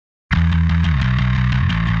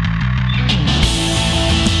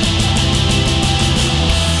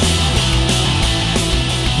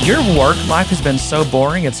Your work life has been so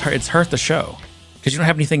boring, it's hurt the show because you don't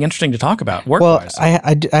have anything interesting to talk about Well, work-wise.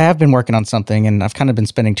 I have been working on something, and I've kind of been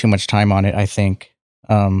spending too much time on it, I think.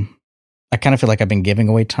 I kind of feel like I've been giving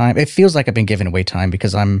away time. It feels like I've been giving away time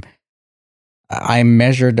because I'm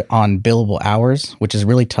measured on billable hours, which is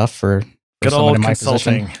really tough for Good someone old in my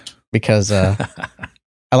consulting. position because I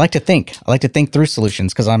like to think. I like to think through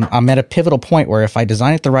solutions because I'm at a pivotal point where if I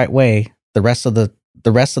design it the right way, the rest of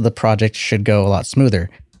the project should go a lot smoother.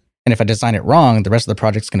 And if I design it wrong, the rest of the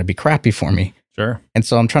project's going to be crappy for me. Sure. And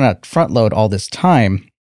so I'm trying to front load all this time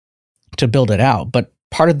to build it out. But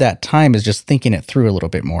part of that time is just thinking it through a little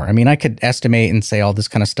bit more. I mean, I could estimate and say all this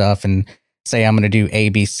kind of stuff and say I'm going to do A,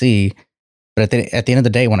 B, C. But at the end of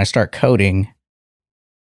the day, when I start coding,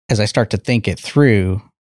 as I start to think it through,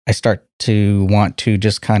 I start to want to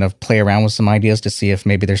just kind of play around with some ideas to see if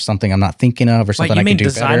maybe there's something I'm not thinking of or something I can do better. You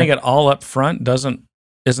mean designing it all up front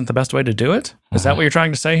isn't the best way to do it? Is that what you're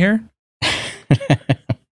trying to say here?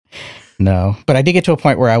 No, but I did get to a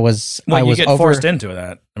point where I was forced into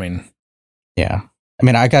that. I mean, yeah. I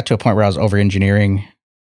mean, I got to a point where I was over engineering.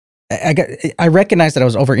 I recognized that I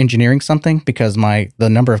was over engineering something because the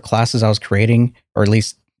number of classes I was creating, or at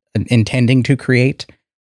least intending to create,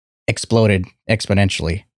 exploded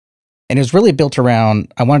exponentially. And it was really built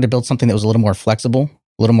around, I wanted to build something that was a little more flexible,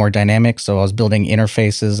 a little more dynamic. So I was building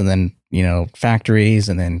interfaces and then, factories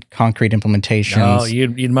and then concrete implementations. Oh,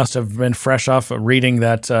 you must have been fresh off of reading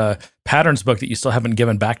that patterns book that you still haven't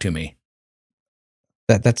given back to me.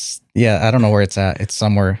 That's I don't know where it's at. It's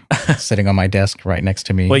somewhere sitting on my desk right next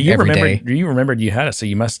to me. Well, you every remembered you had it, so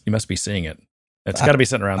you must be seeing it. It's got to be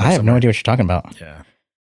sitting around there. I have somewhere. no idea what you're talking about. Yeah.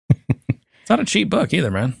 It's not a cheap book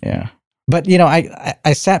either, man. Yeah. But,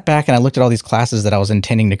 I sat back and I looked at all these classes that I was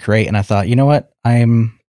intending to create, and I thought, you know what?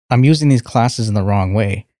 I'm using these classes in the wrong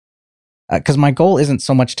way. Because my goal isn't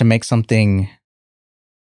so much to make something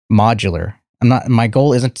modular. My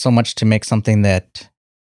goal isn't so much to make something that,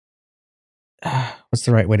 what's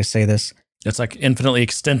the right way to say this? It's like infinitely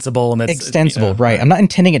extensible. And it's extensible, right. I'm not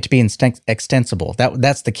intending it to be extensible.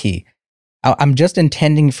 That's the key. I'm just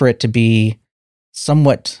intending for it to be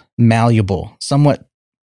somewhat malleable, somewhat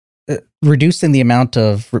reducing the amount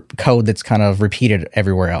of code that's kind of repeated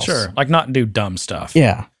everywhere else. Sure, like not do dumb stuff.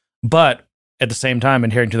 Yeah. But at the same time,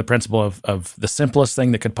 adhering to the principle of the simplest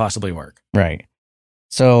thing that could possibly work. Right.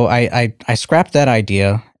 So I scrapped that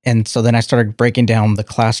idea. And so then I started breaking down the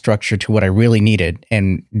class structure to what I really needed.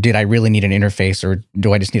 And did I really need an interface, or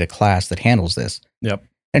do I just need a class that handles this? Yep.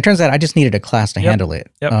 And it turns out I just needed a class to handle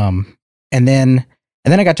it. Yep. And then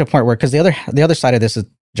I got to a point where, because the other side of this is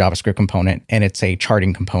JavaScript component, and it's a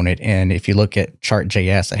charting component. And if you look at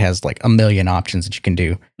Chart.js, it has like a million options that you can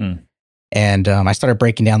do. Mm. And I started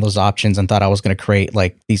breaking down those options and thought I was going to create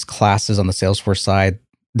like these classes on the Salesforce side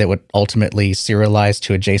that would ultimately serialize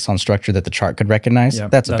to a JSON structure that the chart could recognize. Yeah,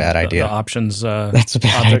 that's a bad idea. The options. That's a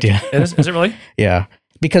bad idea. Is it really? Yeah.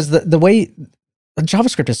 Because the way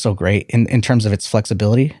JavaScript is so great in terms of its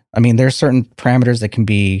flexibility. I mean, there are certain parameters that can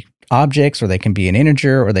be objects, or they can be an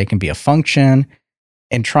integer, or they can be a function.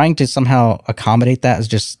 And trying to somehow accommodate that is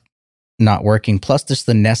just not working. Plus, just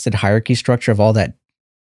the nested hierarchy structure of all that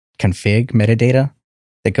config metadata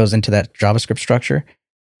that goes into that JavaScript structure.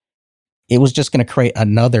 It was just going to create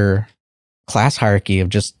another class hierarchy of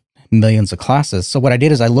just millions of classes. So what I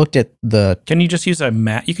did is I looked at the... Can you just use a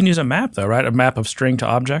map? You can use a map though, right? A map of string to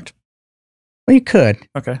object? Well, you could.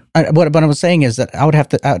 Okay. What I was saying is that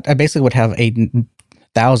I basically would have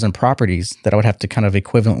 1,000 properties that I would have to kind of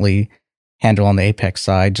equivalently handle on the Apex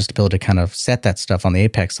side, just to be able to kind of set that stuff on the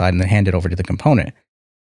Apex side and then hand it over to the component.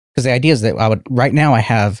 Because the idea is that right now I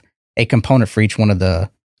have a component for each one of the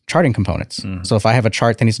charting components. Mm-hmm. So if I have a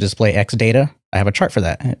chart that needs to display X data, I have a chart for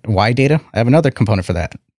that. Y data, I have another component for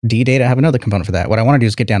that. D data, I have another component for that. What I want to do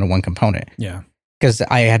is get down to one component. Yeah. Because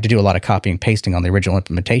I had to do a lot of copying and pasting on the original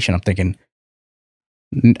implementation. I'm thinking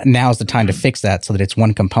now's the time to fix that so that it's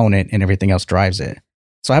one component and everything else drives it.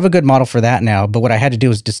 So I have a good model for that now. But what I had to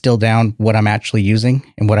do is distill down what I'm actually using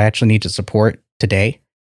and what I actually need to support today.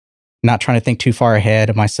 Not trying to think too far ahead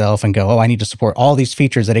of myself and go, oh, I need to support all these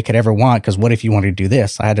features that it could ever want, because what if you wanted to do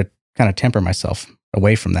this? I had to kind of temper myself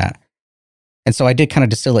away from that. And so I did kind of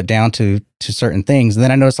distill it down to certain things. And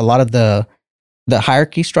then I noticed a lot of the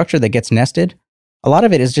hierarchy structure that gets nested, a lot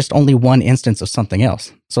of it is just only one instance of something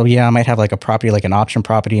else. So yeah, I might have like a property, like an option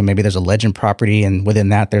property, and maybe there's a legend property, and within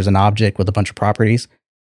that there's an object with a bunch of properties.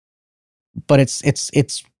 But it's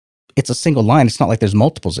a single line. It's not like there's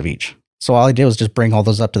multiples of each. So all I did was just bring all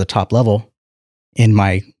those up to the top level in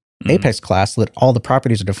my Apex class so that all the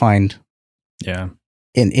properties are defined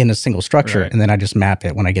in a single structure. Right. And then I just map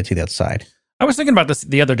it when I get to the other side. I was thinking about this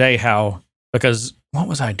the other day, how because what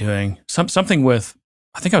was I doing? Something with,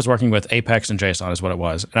 I think I was working with Apex and JSON is what it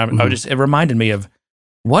was. And it reminded me of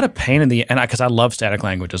what a pain in the, and because I love static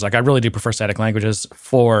languages. Like I really do prefer static languages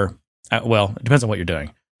for, well, it depends on what you're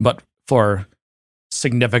doing, but for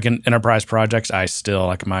significant enterprise projects, I still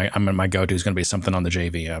like my go-to is going to be something on the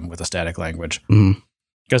JVM with a static language.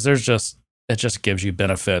 Because it just gives you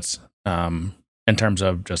benefits in terms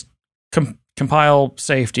of just compile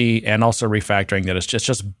safety and also refactoring that it's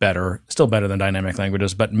just better, still better than dynamic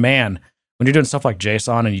languages. But man, when you're doing stuff like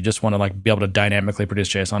JSON and you just want to like be able to dynamically produce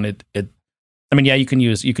JSON, I mean, yeah, you can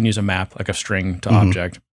use a map like a string to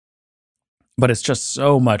object, but it's just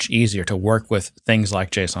so much easier to work with things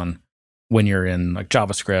like JSON when you're in like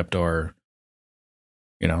JavaScript or,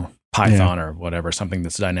 Python or whatever, something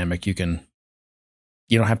that's dynamic. You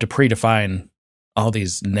don't have to predefine all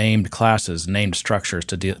these named classes, named structures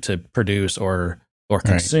to produce or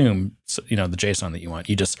consume, the JSON that you want.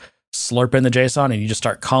 You just slurp in the JSON and you just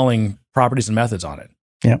start calling properties and methods on it.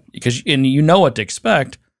 Yeah. And you know what to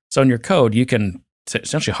expect. So in your code, you can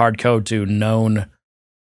essentially hard code to known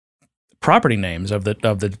property names of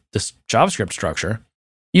this JavaScript structure.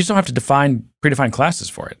 You just don't have to predefine classes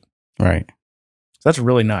for it. Right. So that's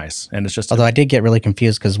really nice. And it's just although I did get really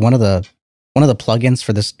confused because one of the plugins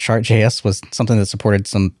for this chart.js was something that supported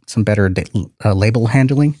some better label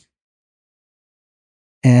handling.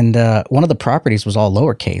 And one of the properties was all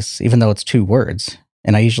lowercase, even though it's 2 words.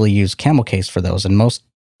 And I usually use camel case for those. And most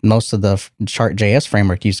of the chart.js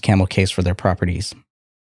framework use camel case for their properties.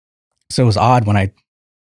 So it was odd when I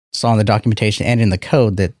saw in the documentation and in the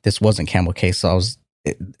code that this wasn't camel case. So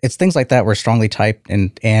it's things like that where strongly typed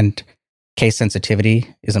and case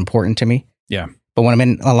sensitivity is important to me. Yeah. But when I'm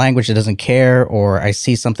in a language that doesn't care, or I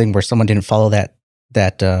see something where someone didn't follow that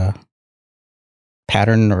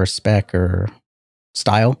pattern or spec or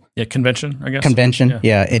style. Yeah, convention, I guess. Convention.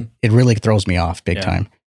 Yeah, it really throws me off big time.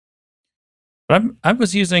 But I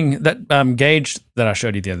was using that Gauge that I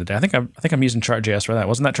showed you the other day. I think I'm using Chart.js for that.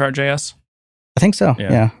 Wasn't that Chart.js? I think so.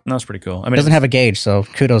 Yeah. That was pretty cool. I mean, it doesn't have a gauge, so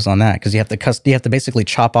kudos on that because you have to basically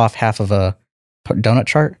chop off half of a donut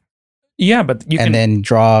chart. Yeah, but you can then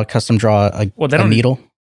custom draw a needle.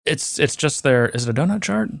 It's just there. Is it a donut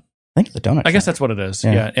chart? I think it's a donut chart. I guess that's what it is.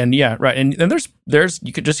 Yeah. And right. And then there's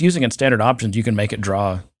you could just using in standard options, you can make it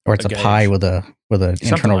draw. Or it's a pie with an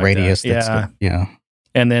internal like radius. Yeah.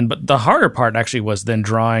 And then, but the harder part actually was then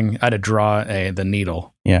drawing. I had to draw the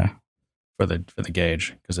needle. Yeah. For the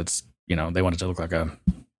gauge because it's they want it to look like a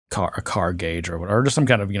car gauge or whatever, or just some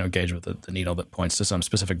kind of gauge with the needle that points to some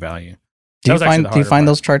specific value. Do you find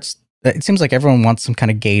those charts? It seems like everyone wants some kind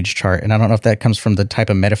of gauge chart, and I don't know if that comes from the type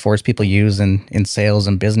of metaphors people use in sales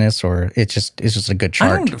and business, or it's just a good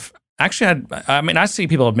chart. I see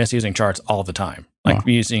people misusing charts all the time, like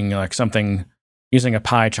using using a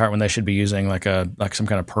pie chart when they should be using like some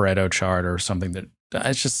kind of Pareto chart or something. That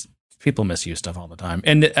it's just people misuse stuff all the time,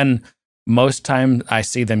 and most time I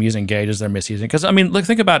see them using gauges, they're misusing because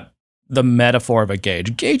think about the metaphor of a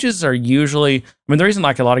gauge. Gauges are usually, the reason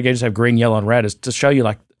like a lot of gauges have green, yellow, and red is to show you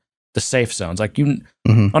like the safe zones. Like on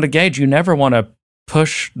a gauge, you never want to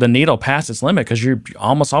push the needle past its limit because you're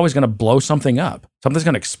almost always going to blow something up. Something's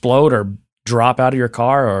going to explode or drop out of your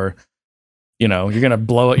car, or you're going to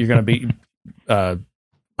blow it. You're going to be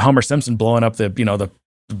Homer Simpson blowing up the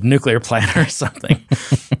nuclear plant or something.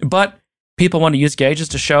 But people want to use gauges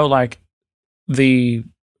to show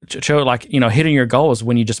hitting your goal is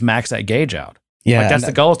when you just max that gauge out. Yeah, that's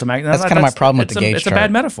the goal is to max. That's kind of my problem with the gauge chart. It's a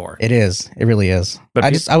bad metaphor. It is. It really is. But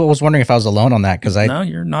I was wondering if I was alone on that because no,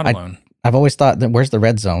 you're not alone. I've always thought that where's the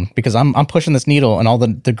red zone because I'm pushing this needle and all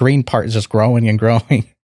the green part is just growing and growing.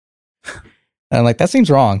 And I'm like, that seems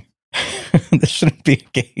wrong. This shouldn't be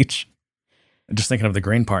a gauge. Just thinking of the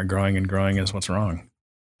green part growing and growing is what's wrong.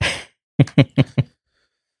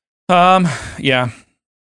 Yeah.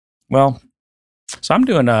 Well, so I'm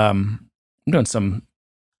doing a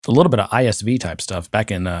little bit of ISV type stuff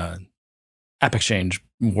back in AppExchange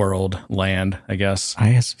world land, I guess.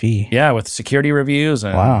 ISV. Yeah, with security reviews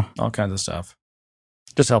and all kinds of stuff.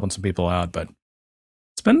 Just helping some people out, but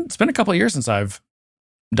it's been a couple of years since I've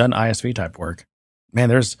done ISV type work. Man,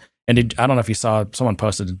 I don't know if you saw someone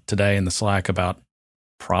posted today in the Slack about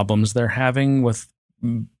problems they're having with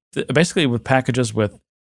basically with packages with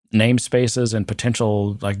namespaces and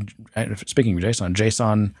potential, like speaking of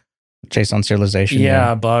JSON serialization.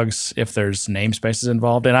 Yeah, bugs if there's namespaces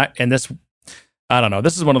involved. And I don't know.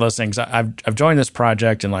 This is one of those things. I've joined this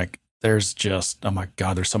project and like there's just, oh my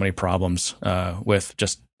God, there's so many problems with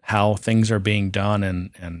just how things are being done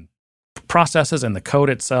and processes and the code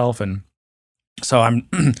itself. And so I'm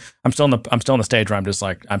still in the stage where I'm just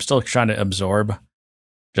like I'm still trying to absorb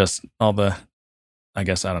just all the, I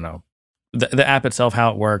guess, I don't know, the app itself,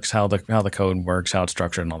 how it works, how the code works, how it's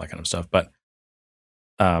structured, and all that kind of stuff. But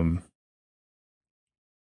I'm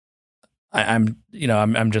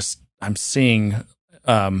seeing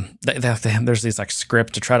there's these like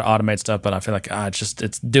scripts to try to automate stuff, but I feel like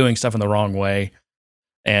it's doing stuff in the wrong way.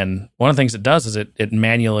 And one of the things it does is it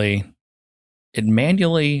manually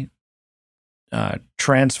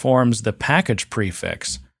transforms the package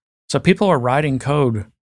prefix. So people are writing code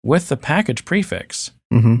with the package prefix,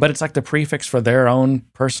 but it's like the prefix for their own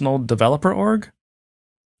personal developer org.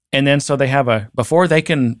 And then so they have before they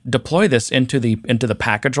can deploy this into the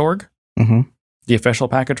package org, the official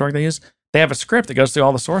package org they use, they have a script that goes through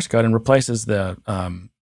all the source code and replaces the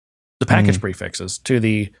package prefixes to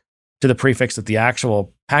the prefix that the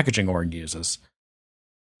actual packaging org uses.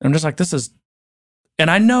 And I'm just like, this is. And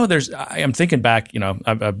I know I'm thinking back,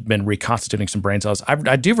 I've been reconstituting some brain cells.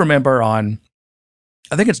 I do remember I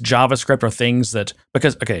think it's JavaScript or things that,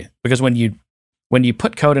 because when you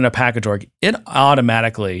put code in a package org, it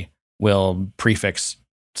automatically will prefix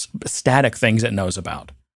static things it knows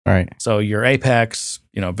about. Right. So your Apex,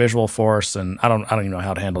 Visual Force, and I don't even know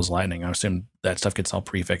how it handles Lightning. I assume that stuff gets all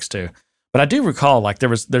prefixed too. But I do recall like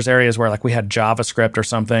there's areas where like we had JavaScript or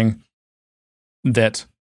something that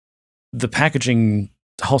the packaging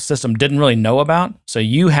whole system didn't really know about. So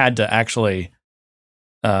you had to actually,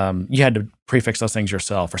 you had to prefix those things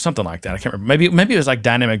yourself or something like that. I can't remember. Maybe it was like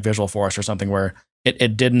Dynamic Visual Force or something where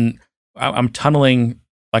it didn't, I'm tunneling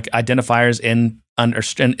like identifiers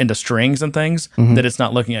into strings and things that it's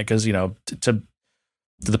not looking at because, to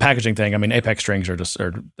the packaging thing, I mean, Apex strings are just,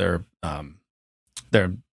 they're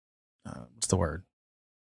what's the word?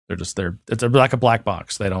 It's like a black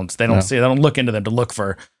box. They don't look into them to look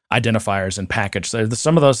for identifiers and package. So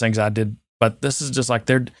some of those things I did, but this is just like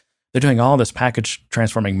they're doing all this package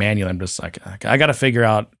transforming manually. I'm just like, I got to figure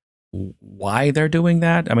out why they're doing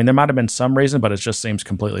that. I mean, there might have been some reason, but it just seems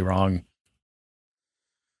completely wrong.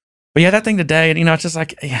 But yeah, that thing today, it's just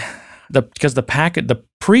like because the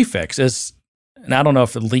prefix is, and I don't know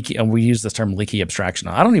if leaky, and we use this term leaky abstraction.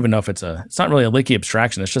 I don't even know if it's not really a leaky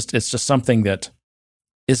abstraction. It's just something that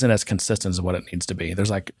isn't as consistent as what it needs to be. There's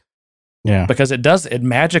like, because it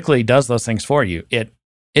magically does those things for you.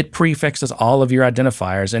 It prefixes all of your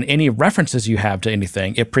identifiers and any references you have to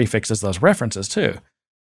anything, it prefixes those references too.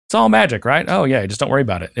 It's all magic, right? Oh yeah, just don't worry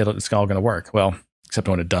about it. It's all going to work. Well, except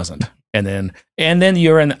when it doesn't. And then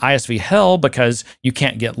you're in ISV hell because you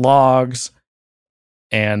can't get logs.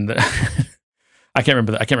 And I can't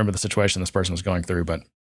remember the situation this person was going through, but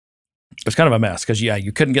it was kind of a mess because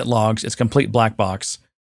you couldn't get logs. It's complete black box.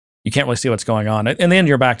 You can't really see what's going on. And then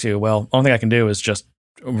you're back to, well, the only thing I can do is just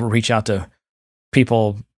reach out to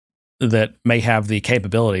people that may have the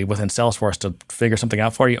capability within Salesforce to figure something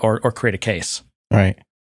out for you or create a case. Right.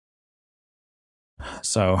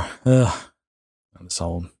 So, this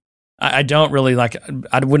whole, I don't really like,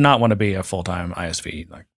 I would not want to be a full-time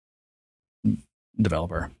ISV like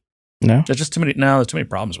developer. No? There's just there's too many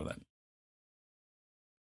problems with it.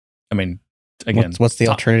 I mean, again, what's the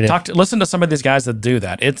alternative? Listen to some of these guys that do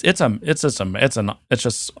that. It's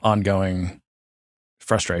just ongoing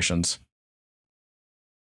frustrations.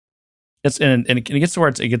 And it gets to where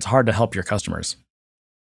it gets hard to help your customers.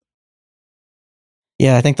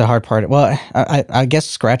 Yeah, I think the hard part. Well, I guess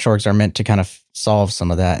Scratch orgs are meant to kind of solve some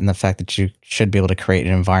of that, and the fact that you should be able to create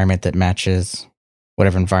an environment that matches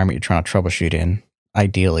whatever environment you're trying to troubleshoot in,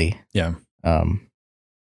 ideally. Yeah.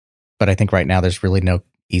 But I think right now there's really no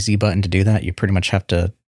easy button to do that. You pretty much have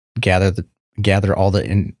to gather all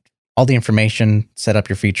the information, set up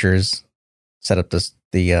your features, set up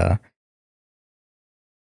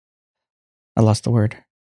I lost the word.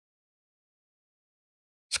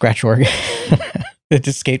 Scratch org. It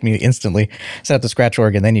just escaped me instantly. Set up the Scratch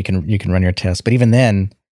org, and then you can run your tests. But even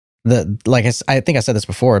then, I think I said this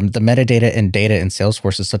before, the metadata and data in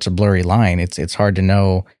Salesforce is such a blurry line. It's hard to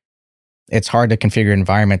know. It's hard to configure an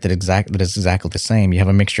environment that is exactly the same. You have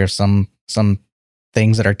a mixture of some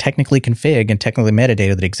things that are technically config and technically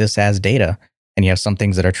metadata that exists as data, and you have some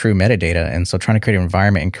things that are true metadata. And so trying to create an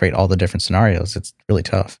environment and create all the different scenarios, it's really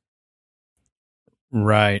tough.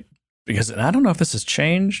 Right. Because I don't know if this has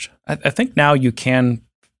changed. I think now you can.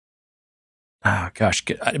 Oh gosh!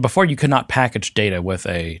 Before you could not package data with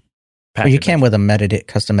a. Well, you can with a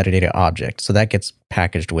custom metadata object, so that gets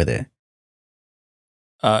packaged with it.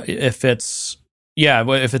 If it's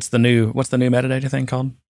what's the new metadata thing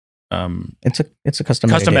called? It's a custom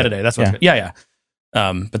metadata. That's what. Yeah.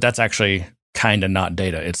 But that's actually kind of not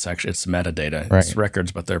data. It's metadata. Right. It's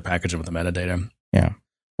records, but they're packaged with the metadata. Yeah.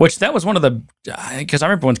 Which that was one of the, because I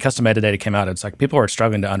remember when custom metadata came out, it's like people were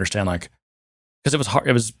struggling to understand like, because it was hard.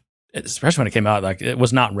 It was, especially when it came out, like it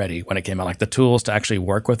was not ready when it came out. Like the tools to actually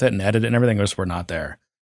work with it and edit it and everything just were not there.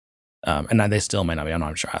 And they still may not be. I'm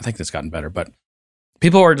not sure. I think it's gotten better, but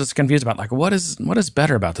people were just confused about like what is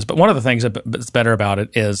better about this. But one of the things that's better about it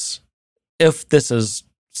is if this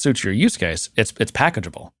suits your use case, it's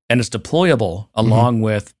packageable and it's deployable along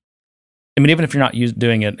with. I mean, even if you're not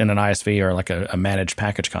doing it in an ISV or like a managed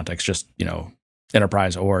package context, just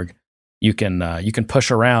enterprise org, you can push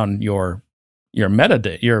around your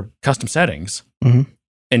metadata, your custom settings,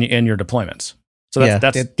 in your deployments. So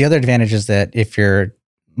that's the other advantage is that if you're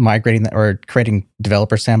migrating or creating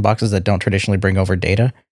developer sandboxes that don't traditionally bring over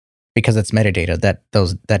data, because it's metadata,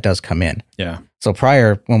 that does come in. Yeah. So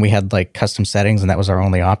prior, when we had like custom settings and that was our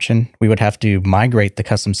only option, we would have to migrate the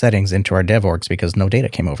custom settings into our dev orgs because no data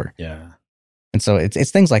came over. Yeah. And so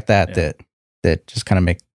it's things like that that just kind of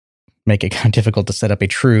make it kind of difficult to set up a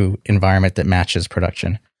true environment that matches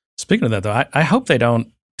production. Speaking of that, though, I hope they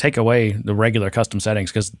don't take away the regular custom settings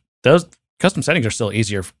because those custom settings are still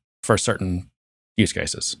easier for certain use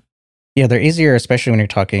cases. Yeah, they're easier, especially when you're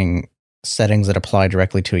talking settings that apply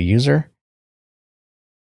directly to a user.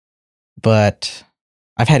 But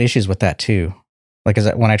I've had issues with that too. Like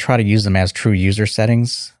when I try to use them as true user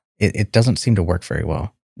settings, it doesn't seem to work very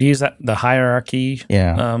well. Do you use the hierarchy?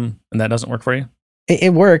 Yeah. And that doesn't work for you?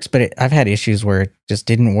 It works, but I've had issues where it just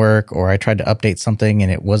didn't work, or I tried to update something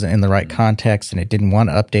and it wasn't in the right context and it didn't want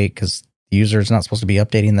to update because the user is not supposed to be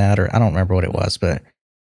updating that, or I don't remember what it was, but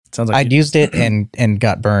sounds like I'd used it and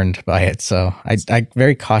got burned by it. So I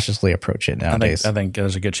very cautiously approach it nowadays. I think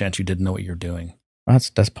there's a good chance you didn't know what you're doing. Well,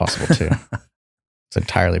 that's possible too. It's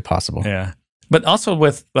entirely possible. Yeah. But also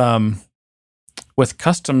with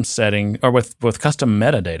custom setting or with custom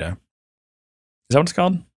metadata, is that what it's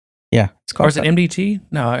called? Yeah, it's called. Or is it MDT?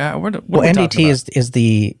 No. MDT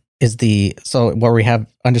is the so where we have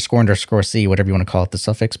 __c, whatever you want to call it, the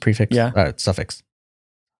suffix, prefix, suffix.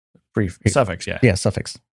 Suffix, yeah. Yeah,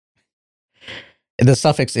 suffix. The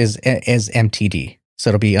suffix is MTD,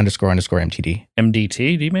 so it'll be __MTD.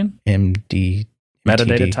 MDT? Do you mean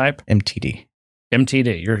metadata type? MTD.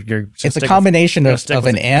 MTD. You're. It's a combination of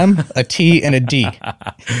an M, a T, and a D.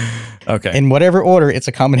 Okay. In whatever order, it's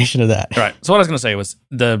a combination of that. Right. So what I was going to say was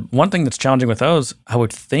the one thing that's challenging with those, I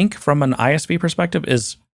would think from an ISV perspective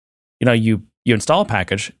is, you install a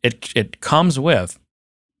package, it comes with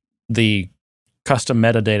the custom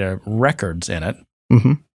metadata records in it.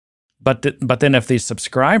 Mm-hmm. But then if the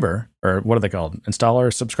subscriber, or what are they called,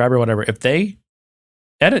 installer, subscriber, whatever, if they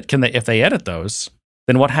edit those,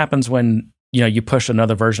 then what happens when you push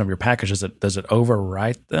another version of your package? Does it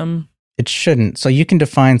overwrite them? It shouldn't. So you can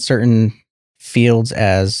define certain fields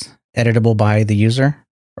as editable by the user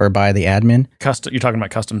or by the admin. You're talking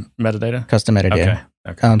about custom metadata? Custom metadata.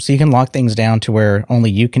 Okay. So you can lock things down to where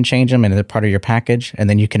only you can change them and they're part of your package, and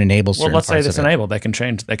then you can enable certain parts of it. Well, let's say it's enabled. They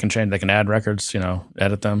can add records,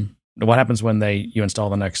 edit them. What happens when you install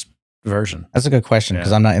the next version? That's a good question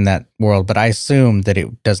because I'm not in that world, but I assume that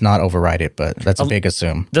it does not override it, but that's a big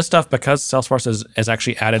assume. This stuff, because Salesforce has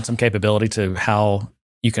actually added some capability to how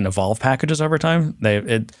you can evolve packages over time.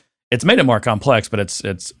 It's made it more complex, but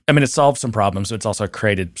it solved some problems. It's also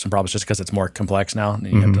created some problems just because it's more complex now. And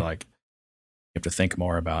you have to think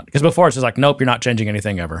more about, because before it's just like, nope, you're not changing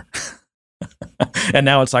anything ever. And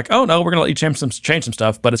now it's like, oh no, we're going to let you change some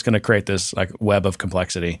stuff, but it's going to create this like web of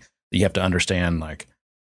complexity that you have to understand, like,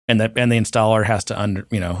 and the installer has to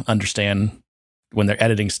understand when they're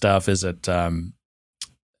editing stuff. Is it are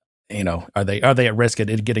they at risk of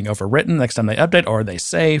it getting overwritten next time they update, or are they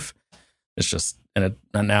safe? It's just and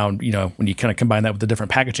now when you kind of combine that with the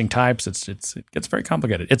different packaging types, it gets very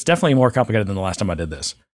complicated. It's definitely more complicated than the last time I did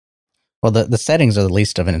this. Well, the settings are the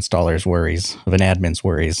least of an installer's worries, of an admin's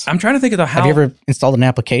worries. I'm trying to think of how. Have you ever installed an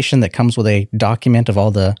application that comes with a document of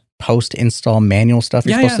all the post-install manual stuff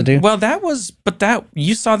you're supposed to do? Well,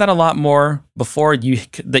 you saw that a lot more before you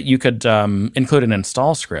could include an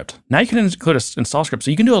install script. Now you can include an install script,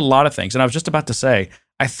 so you can do a lot of things. And I was just about to say,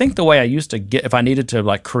 I think the way I used to get, if I needed to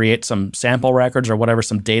like create some sample records or whatever,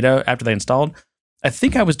 some data after they installed, I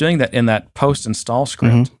think I was doing that in that post-install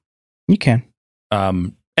script. Mm-hmm. You can.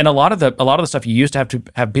 And a lot of the stuff you used to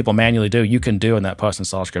have people manually do, you can do in that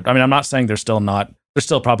post-install script. I mean, I'm not saying there's still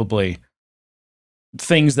probably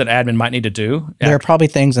things that admin might need to do. There are probably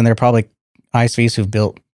things, and there are probably ISVs who've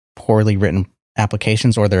built poorly written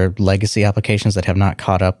applications, or their legacy applications that have not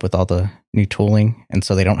caught up with all the new tooling, and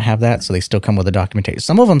so they don't have that, so they still come with a documentation.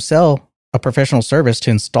 Some of them sell a professional service to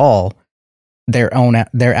install their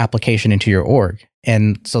application into your org,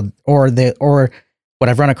 and so or what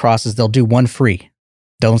I've run across is they'll do one free.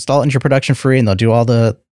 They'll install it into your production free, and they'll do all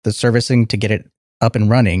the servicing to get it up and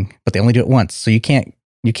running, but they only do it once. So you can't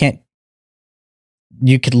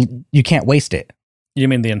waste it. You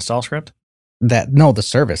mean the install script? The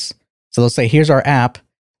service. So they'll say, here's our app.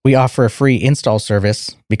 We offer a free install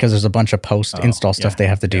service because there's a bunch of post-install stuff they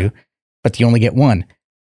have to do, but you only get one.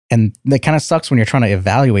 And that kind of sucks when you're trying to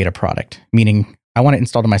evaluate a product, meaning I want it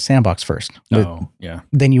installed in my sandbox first.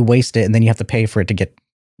 Then you waste it, and then you have to pay for it to get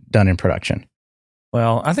done in production.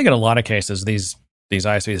 Well, I think in a lot of cases, these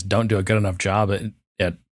ISVs don't do a good enough job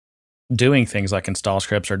at doing things like install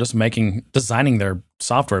scripts or just designing their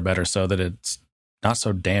software better so that it's not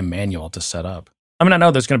so damn manual to set up. I mean, I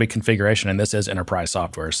know there's going to be configuration, and this is enterprise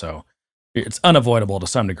software, so it's unavoidable to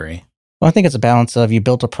some degree. Well, I think it's a balance of you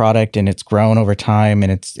built a product and it's grown over time,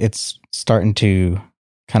 and it's starting to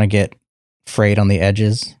kind of get frayed on the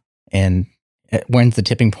edges. And when's the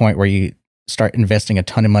tipping point where you start investing a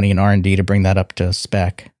ton of money in R&D to bring that up to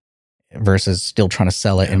spec versus still trying to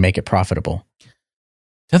sell it and make it profitable?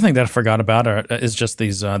 The other thing that I forgot about is just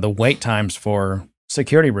these the wait times for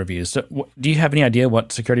security reviews. Do you have any idea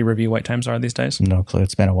what security review wait times are these days? No clue.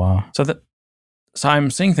 It's been a while. So I'm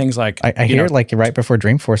seeing things like I hear like right before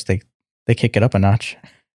Dreamforce they kick it up a notch.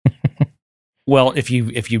 Well, if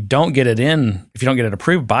you don't get it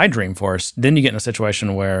approved by Dreamforce, then you get in a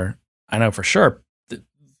situation where I know for sure,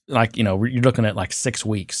 like you're looking at like 6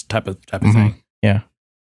 weeks type of thing. Yeah.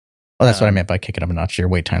 Well, that's what I meant by kick it up a notch. Your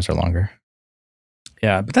wait times are longer.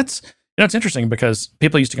 Yeah, but that's it's interesting because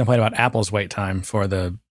people used to complain about Apple's wait time for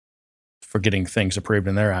getting things approved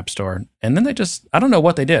in their app store, and then I don't know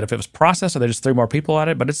what they did, if it was processed or they just threw more people at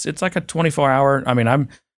it, but it's like a 24-hour. I mean, I'm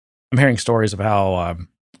hearing stories of how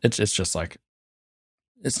it's just like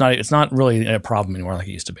it's not really a problem anymore like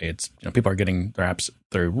it used to be. It's people are getting their apps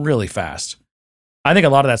through really fast. I think a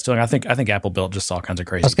lot of that's doing. I think Apple built just all kinds of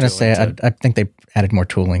crazy. I was going to say I think they added more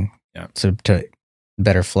tooling to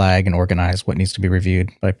better flag and organize what needs to be reviewed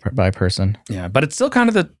by person. Yeah, but it's still kind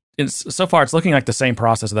of so far it's looking like the same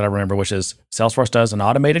process that I remember, which is Salesforce does an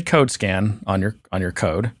automated code scan on your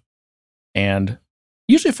code, and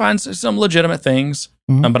usually finds some legitimate things,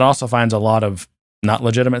 but also finds a lot of not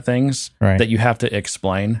legitimate things that you have to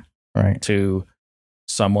explain to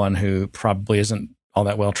someone who probably isn't all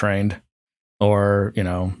that well trained, or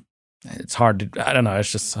it's hard to. I don't know.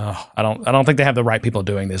 It's just I don't think they have the right people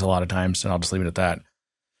doing this a lot of times, and I'll just leave it at that.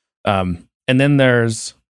 And then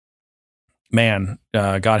there's,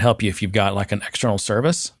 God help you if you've got like an external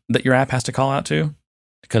service that your app has to call out to,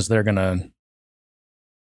 because they're gonna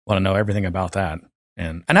want to know everything about that.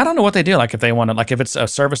 And I don't know what they do. Like if they want to, like if it's a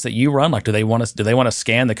service that you run, like do they want to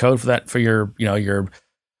scan the code for that for your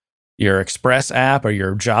your Express app or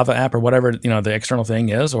your Java app or whatever the external thing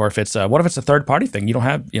is, or if it's what if it's a third party thing you don't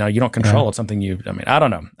have you don't control it's something I don't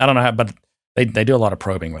know how, but they do a lot of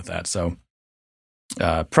probing with that. So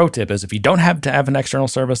pro tip is if you don't have to have an external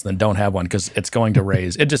service, then don't have one, because it's going to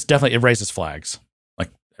raise it raises flags like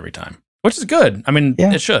every time, which is good. I mean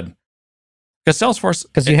it should. Because Salesforce,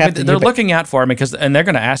 they're looking out for it, and they're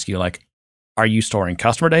going to ask you, like, are you storing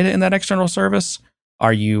customer data in that external service?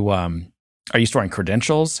 Are you storing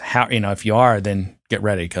credentials? How if you are, then get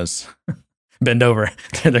ready, because bend over.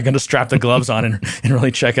 They're going to strap the gloves on and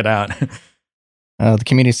really check it out. The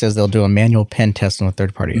community says they'll do a manual pen test on a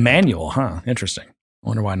third party. Manual, huh? Interesting. I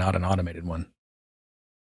wonder why not an automated one.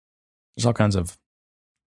 There's all kinds of.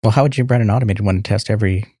 Well, how would you run an automated one to test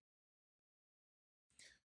every?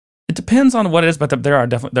 It depends on what it is, but there are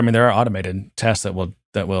definitely. I mean, there are automated tests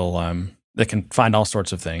that can find all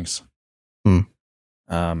sorts of things.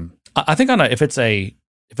 I think if it's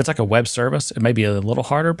like a web service, it may be a little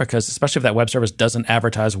harder, because especially if that web service doesn't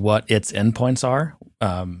advertise what its endpoints are,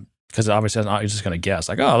 because obviously you're just going to guess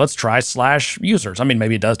like, oh, let's try /users. I mean,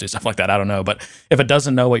 maybe it does do stuff like that. I don't know, but if it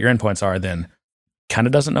doesn't know what your endpoints are, then kind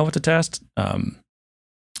of doesn't know what to test.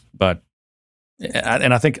 But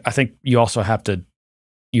I think you also have to.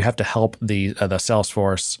 You have to help the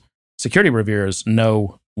Salesforce security reviewers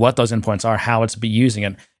know what those endpoints are, how it's be using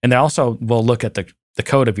it, and they also will look at the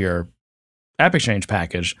code of your AppExchange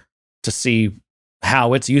package to see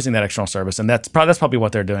how it's using that external service, and that's probably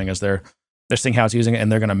what they're doing, is they're seeing how it's using it, and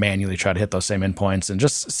they're going to manually try to hit those same endpoints and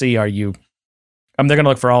just see they're going to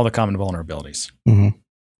look for all the common vulnerabilities,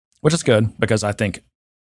 which is good, because I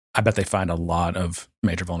bet they find a lot of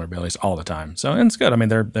major vulnerabilities all the time. So, and it's good. I mean,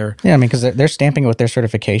 they're because they're stamping it with their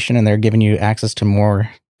certification, and they're giving you access to more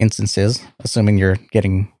instances, assuming you're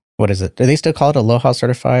getting, what is it? Do they still call it Aloha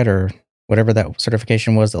certified or whatever that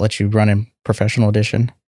certification was that lets you run in professional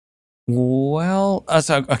edition? Well,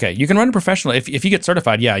 okay, you can run in professional if you get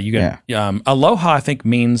certified. Yeah, you get. Aloha, I think,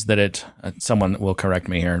 means that someone will correct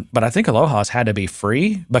me here, but I think Aloha's had to be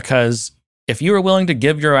free, because if you were willing to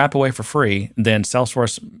give your app away for free, then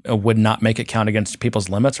Salesforce would not make it count against people's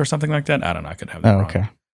limits or something like that. I don't know. I could have that wrong. Okay.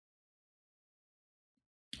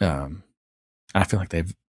 I feel like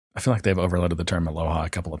they've overloaded the term Aloha a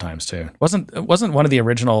couple of times too. Wasn't one of the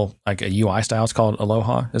original like a UI styles called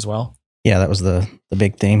Aloha as well? Yeah, that was the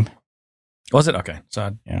big theme. Was it? Okay.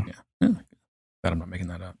 So yeah. Glad I'm not making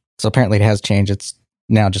that up. So apparently it has changed. It's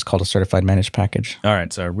now just called a certified managed package. All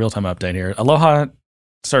right. So real-time update here. Aloha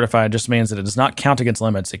certified just means that it does not count against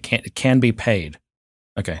limits. It can be paid.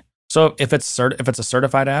 Okay. So if it's a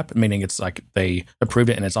certified app, meaning it's like they approved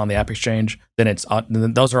it and it's on the App Exchange, then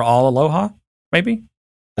those are all Aloha, maybe?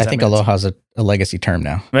 I think Aloha's a legacy term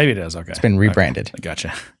now. Maybe it is. Okay. It's been rebranded. Okay.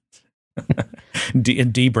 Gotcha.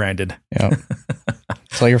 Debranded. Yeah.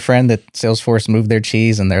 Tell your friend that Salesforce moved their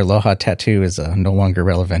cheese and their Aloha tattoo is no longer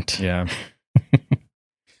relevant. Yeah.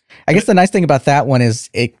 I guess the nice thing about that one is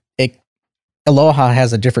Aloha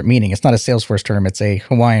has a different meaning. It's not a Salesforce term. It's a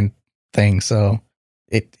Hawaiian thing. So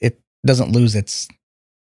it doesn't lose its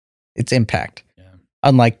impact. Yeah.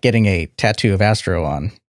 Unlike getting a tattoo of Astro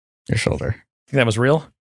on your shoulder. Think that was real?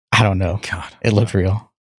 I don't know. God. It looked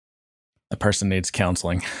real. A person needs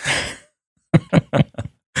counseling.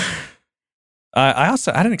 I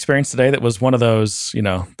had an experience today that was one of those,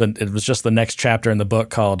 it was just the next chapter in the book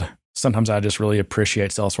called Sometimes I Just Really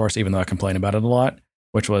Appreciate Salesforce, even though I complain about it a lot,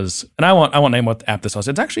 which was, and I won't name what app this was.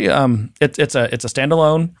 It's actually, it's a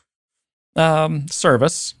standalone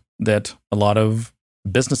service that a lot of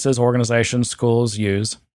businesses, organizations, schools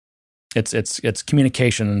use. It's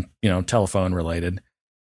communication, telephone related.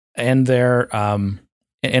 And they're,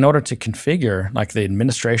 in order to configure like the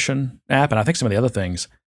administration app, and I think some of the other things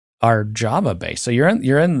are Java based. So you're in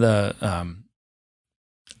the,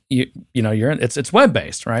 it's web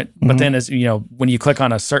based, right? Mm-hmm. But then when you click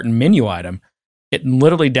on a certain menu item, it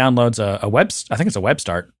literally downloads I think it's a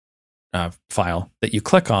WebStart file that you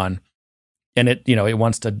click on, and it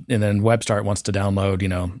wants to, and then WebStart wants to download,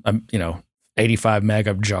 85 meg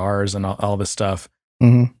of jars and all this stuff.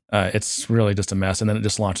 Mm-hmm. It's really just a mess. And then it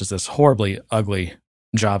just launches this horribly ugly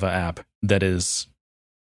Java app that is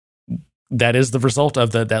the result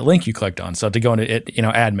of that link you clicked on. So to go into it,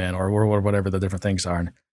 admin or whatever the different things are.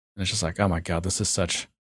 And it's just like, oh my God, this is such.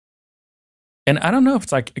 And I don't know if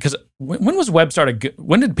it's like, because when was WebStart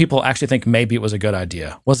when did people actually think maybe it was a good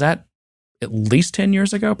idea? Was that at least 10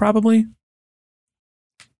 years ago, probably?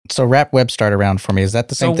 So wrap WebStart around for me. Is that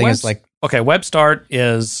the same thing as like? Okay, WebStart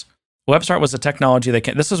was a technology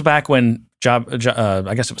this was back when I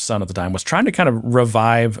guess it was Sun at the time, was trying to kind of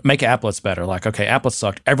make applets better. Like, okay, applets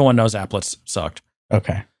sucked. Everyone knows applets sucked.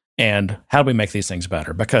 Okay. And how do we make these things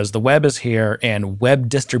better? Because the web is here and web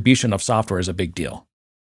distribution of software is a big deal.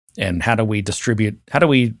 And with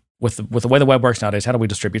the way the web works nowadays, how do we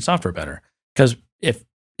distribute software better? Because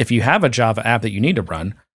if you have a Java app that you need to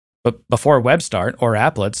run, but before WebStart or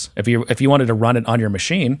applets, if you wanted to run it on your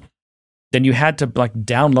machine, then you had to like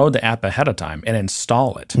download the app ahead of time and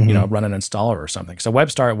install it, mm-hmm. Run an installer or something. So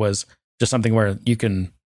WebStart was just something where you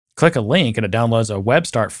can click a link and it downloads a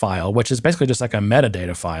WebStart file, which is basically just like a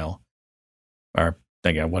metadata file, or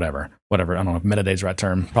whatever. I don't know if metadata is the right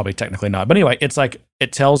term, probably technically not. But anyway, it's like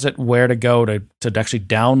it tells it where to go to actually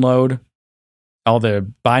download all the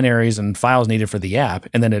binaries and files needed for the app,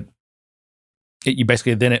 and then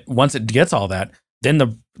once it gets all that, then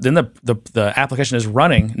the application is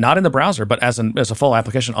running not in the browser, but as a full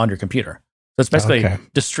application on your computer. So it's basically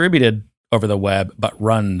distributed over the web, but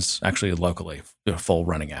runs actually locally, a full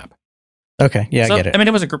running app. Okay, yeah, I get it. I mean,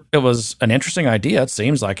 it was an interesting idea. It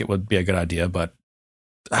seems like it would be a good idea, but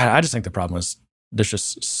I just think the problem is there's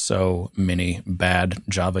just so many bad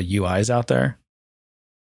Java UIs out there.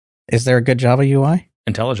 Is there a good Java UI?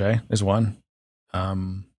 IntelliJ is one.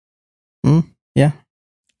 Yeah.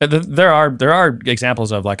 There are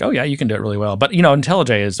examples of like, oh yeah, you can do it really well. But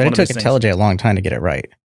IntelliJ is. But it took IntelliJ a long time to get it right.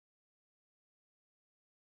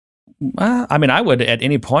 I mean, I would at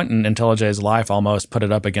any point in IntelliJ's life almost put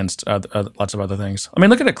it up against lots of other things. I mean,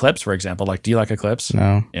 look at Eclipse, for example. Like, do you like Eclipse?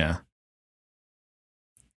 No. Yeah.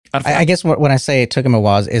 I guess when I say it took him a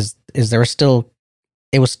while, is there still?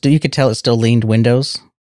 You could tell it still leaned Windows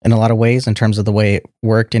in a lot of ways in terms of the way it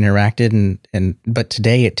worked, interacted, but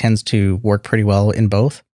today it tends to work pretty well in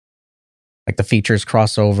both. Like the features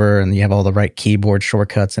cross over, and you have all the right keyboard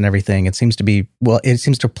shortcuts and everything. It seems to be it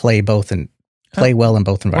sems to play both and play well in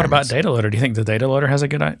both environments. What about Data Loader? Do you think the Data Loader has a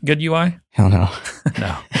good UI? Hell no.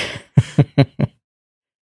 No.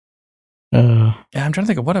 Yeah, I'm trying to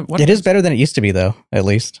think of what it is better than it used to be, though. At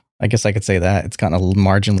least I guess I could say that it's gotten a little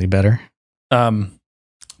marginally better.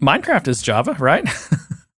 Minecraft is Java, right?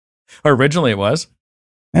 Or originally it was.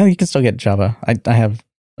 Well, you can still get Java. I have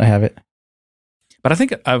it. But I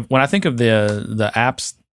think when I think of the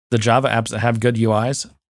apps, the Java apps that have good UIs,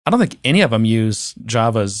 I don't think any of them use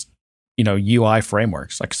Java's UI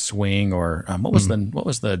frameworks like Swing or what was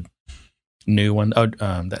the new one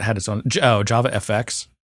that had its own Java FX.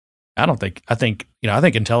 I think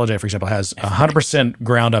IntelliJ, for example, has 100%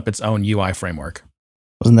 ground up its own UI framework.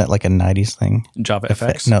 Wasn't that like a 90s thing? Java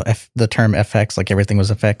FX? No, the term FX, like everything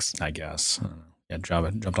was FX. I guess. Yeah,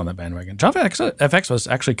 Java jumped on that bandwagon. Java FX was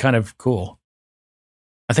actually kind of cool.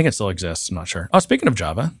 I think it still exists. I'm not sure. Oh, speaking of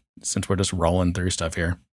Java, since we're just rolling through stuff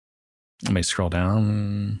here, let me scroll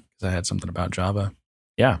down because I had something about Java.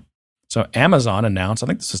 Yeah. So Amazon announced, I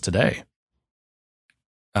think this is today,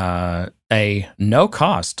 a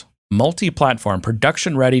no-cost, multi-platform,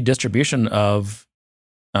 production-ready distribution of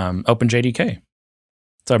OpenJDK.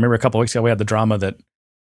 So I remember a couple of weeks ago we had the drama that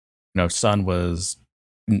Sun was,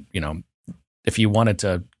 if you wanted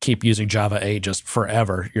to keep using Java 8 just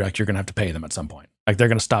forever, you're going to have to pay them at some point. Like they're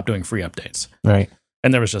going to stop doing free updates. Right.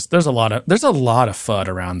 And there's a lot of FUD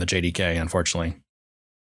around the JDK, unfortunately.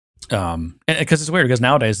 And because it's weird because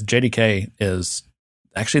nowadays JDK is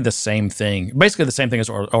actually the same thing, basically the same thing as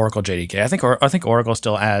Oracle JDK. I think Oracle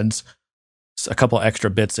still adds a couple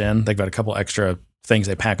extra bits in. They've got a couple extra things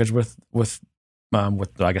they package with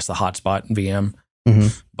I guess the hotspot VM. Mm-hmm.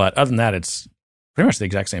 But other than that, it's pretty much the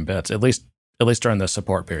exact same bits, at least during the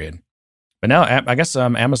support period. But now I guess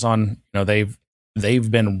Amazon, they've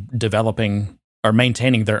been developing or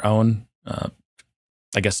maintaining their own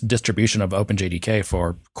distribution of OpenJDK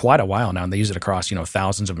for quite a while now, and they use it across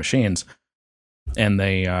thousands of machines. And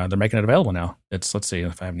they're making it available now. Let's see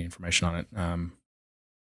if I have any information on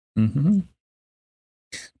it.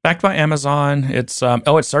 Backed by Amazon. It's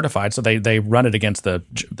certified, so they run it against the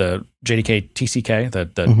JDK TCK,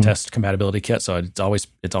 the test compatibility kit. So it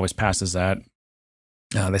always passes that.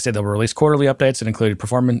 They say they'll release quarterly updates that include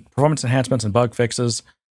performance enhancements and bug fixes.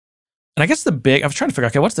 And I guess I was trying to figure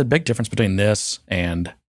out, okay, what's the big difference between this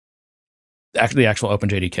and the actual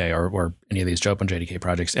OpenJDK or any of these OpenJDK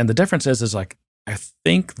projects? And the difference is like, I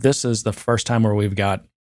think this is the first time where we've got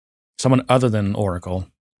someone other than Oracle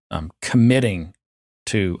committing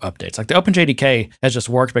to updates. Like the OpenJDK has just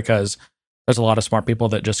worked because there's a lot of smart people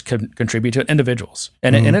that just contribute to it, individuals.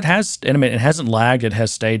 And it hasn't lagged, it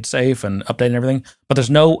has stayed safe and updated and everything, but there's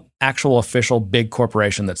no actual official big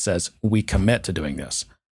corporation that says we commit to doing this.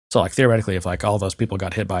 So like theoretically, if like all those people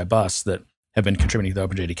got hit by a bus that have been contributing to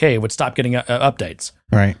OpenJDK, it would stop getting updates.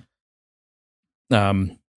 Right.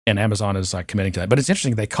 And Amazon is like committing to that. But it's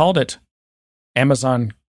interesting, they called it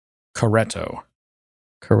Amazon Corretto.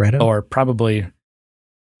 Corretto? Or probably,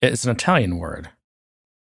 it's an Italian word.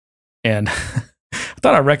 And I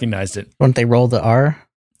thought I recognized it. Wouldn't they roll the R?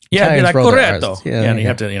 Yeah, it'd be like corretto. Yeah, and you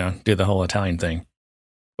have to, do the whole Italian thing.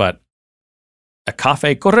 But a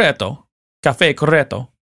caffè corretto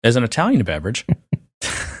is an Italian beverage,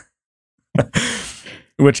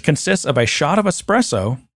 which consists of a shot of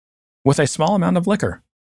espresso with a small amount of liquor.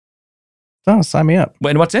 Oh, sign me up.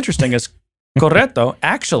 And what's interesting is corretto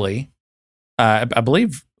actually, I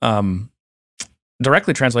believe,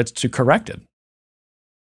 directly translates to corrected.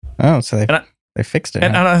 Oh, so they fixed it.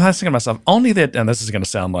 And I was thinking to myself, only that, and this is going to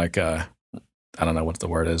sound like, I don't know what the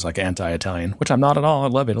word is, like anti-Italian, which I'm not at all. I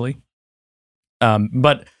love Italy.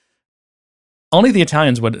 But only the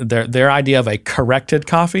Italians would, their idea of a corrected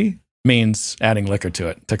coffee means adding liquor to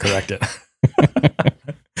it to correct it.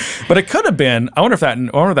 But it could have been, I wonder if that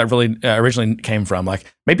really originally came from, like,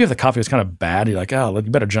 maybe if the coffee was kind of bad, you're like, oh,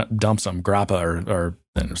 you better dump some grappa or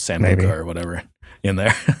Sambuca or whatever in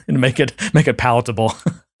there and make it palatable.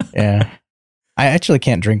 Yeah. I actually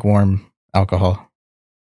can't drink warm alcohol.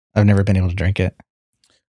 I've never been able to drink it.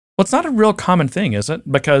 Well, it's not a real common thing, is it?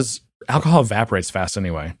 Because alcohol evaporates fast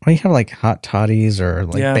anyway. Well, you have like hot toddies or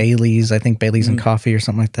like Baileys. I think Baileys and coffee or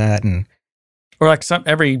something like that. Or like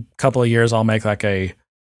every couple of years, I'll make like a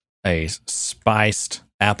spiced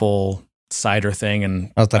apple cider thing.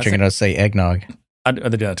 And I thought you were going to say eggnog. I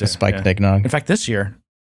do that too. Spiked eggnog. In fact, this year,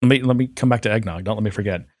 let me come back to eggnog. Don't let me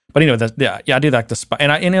forget. But anyway, I do like the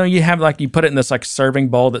and you have like, you put it in this like serving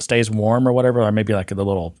bowl that stays warm or whatever, or maybe like the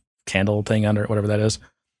little candle thing under it, whatever that is.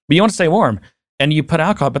 But you want to stay warm, and you put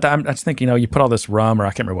alcohol. But I just think, you put all this rum, or I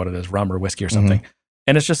can't remember what it is, rum or whiskey or something,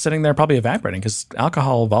 and it's just sitting there probably evaporating because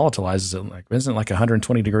alcohol volatilizes it. Like, isn't it like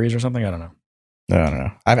 120 degrees or something? I don't know. I don't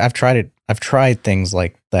know. I've tried it. I've tried things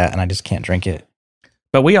like that, and I just can't drink it.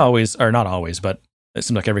 But we always, or not always, but it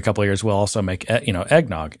seems like every couple of years we'll also make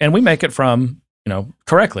eggnog, and we make it from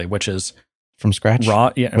correctly, which is from scratch, raw,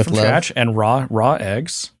 from scratch, and raw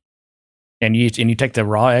eggs, and you take the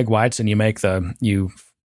raw egg whites and you make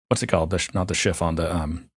what's it called? Not the chiffon,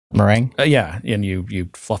 Meringue? Yeah, and you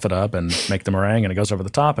fluff it up and make the meringue, and it goes over the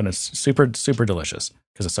top, and it's super, super delicious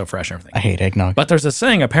because it's so fresh and everything. I hate eggnog. But there's this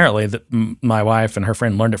saying, apparently, that my wife and her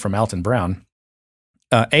friend learned it from Alton Brown,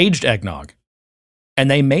 aged eggnog. And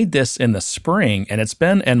they made this in the spring, and it's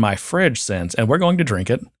been in my fridge since, and we're going to drink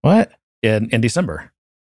it. What? In December.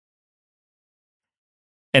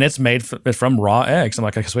 And it's made from raw eggs. I'm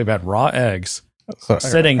like, because we've had raw eggs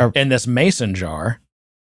sitting in this mason jar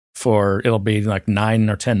it'll be like 9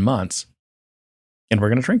 or 10 months, and we're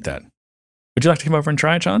going to drink that. Would you like to come over and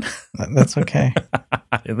try it, John? That's okay.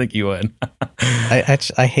 I think you would.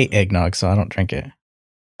 I hate eggnog, so I don't drink it.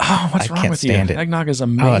 Oh, what's wrong with you? It. Eggnog is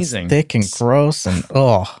amazing. It's thick and gross, and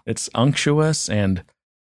it's unctuous and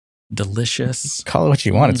delicious. Call it what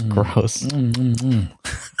you want. It's gross.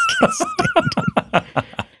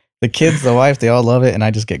 The kids, the wife, they all love it, and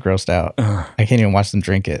I just get grossed out. I can't even watch them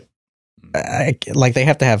drink it. They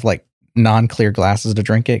have to have like non-clear glasses to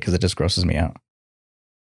drink it because it just grosses me out.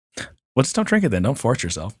 Well, just don't drink it then. Don't force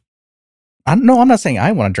yourself. I'm not saying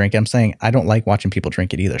I want to drink it. I'm saying I don't like watching people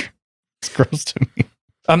drink it either. It's gross to me.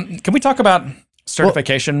 Can we talk about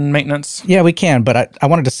certification maintenance? Yeah, we can. But I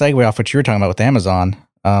wanted to segue off what you were talking about with Amazon,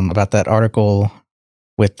 about that article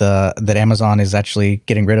with that Amazon is actually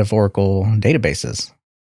getting rid of Oracle databases.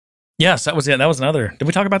 Yes, that was it. That was another. Did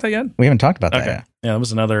we talk about that yet? We haven't talked about that yet. Yeah, that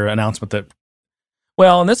was another announcement that.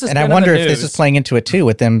 Well, and this is. And I wonder if this is playing into it too,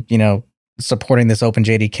 with them, supporting this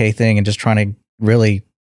OpenJDK thing and just trying to really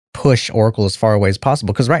push Oracle as far away as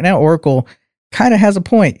possible. Because right now, Oracle kind of has a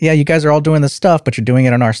point. Yeah, you guys are all doing this stuff, but you're doing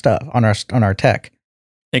it on our stuff, on our tech.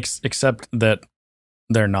 Except that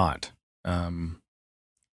they're not.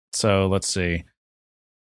 So let's see.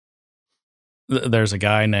 There's a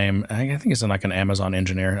guy named, I think he's like an Amazon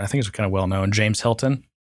engineer. I think he's kind of well known, James Hilton.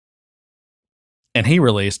 And he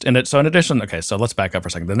released, so in addition, so let's back up for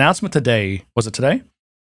a second. The announcement today, was it today?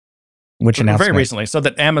 Which announcement? Very recently. So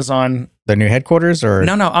that Amazon. Their new headquarters or?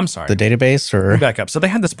 No, I'm sorry. The database or? Back up. So they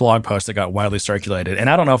had this blog post that got widely circulated. And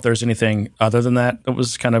I don't know if there's anything other than that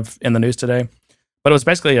was kind of in the news today. But it was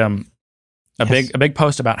basically a big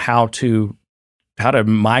post about how to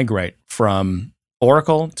migrate from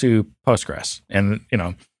Oracle to Postgres. And,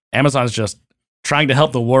 Amazon's just trying to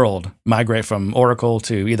help the world migrate from Oracle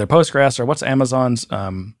to either Postgres or what's Amazon's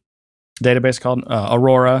database called?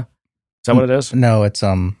 Aurora. Is that what it is? No, it's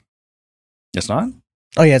It's not?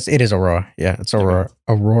 Oh, yes, it is Aurora. Yeah, it's Aurora.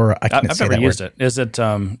 Aurora. I've never used it. Is it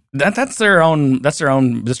that's their own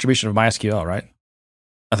distribution of MySQL, right?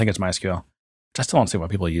 I think it's MySQL. I still don't see why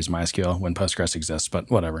people use MySQL when Postgres exists,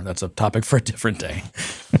 but whatever. That's a topic for a different day.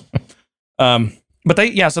 But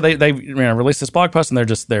they released this blog post, and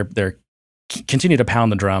they're continue to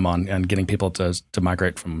pound the drum on getting people to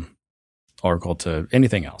migrate from Oracle to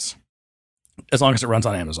anything else, as long as it runs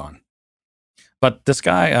on Amazon. But this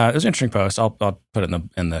guy, it was an interesting post. I'll put it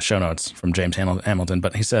in the show notes from James Hamilton.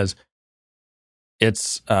 But he says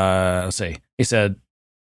it's let's see. He said,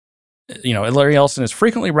 Larry Ellison is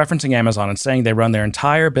frequently referencing Amazon and saying they run their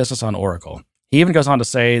entire business on Oracle. He even goes on to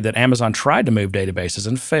say that Amazon tried to move databases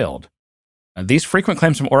and failed. These frequent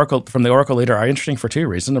claims from the Oracle leader are interesting for two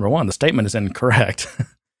reasons. Number one, the statement is incorrect.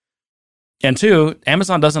 And two,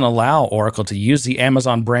 Amazon doesn't allow Oracle to use the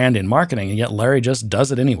Amazon brand in marketing, and yet Larry just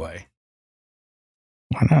does it anyway.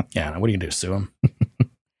 Why not? Yeah, what are you going to do, sue him?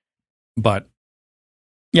 But,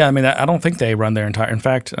 yeah, I mean, I don't think they run their entire... In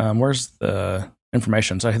fact, where's the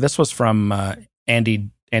information? So this was from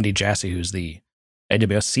Andy Jassy, who's the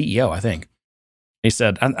AWS CEO, I think. He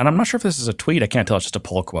said, and I'm not sure if this is a tweet, I can't tell, it's just a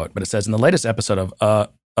pull quote, but it says, in the latest episode of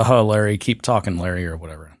Larry, keep talking, Larry, or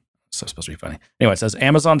whatever. It's supposed to be funny. Anyway, it says,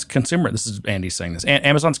 this is Andy saying this,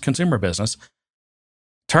 Amazon's consumer business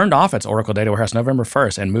turned off its Oracle data warehouse November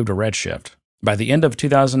 1st and moved to Redshift. By the end of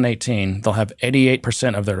 2018, they'll have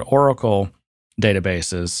 88% of their Oracle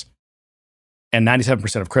databases and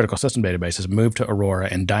 97% of critical system databases moved to Aurora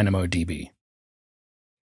and DynamoDB.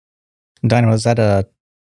 Dynamo, is that a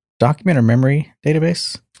document or memory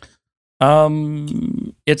database?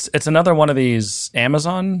 It's another one of these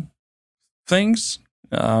Amazon things.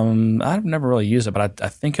 I've never really used it, but I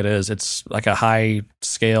think it is. It's like a high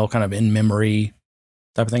scale kind of in memory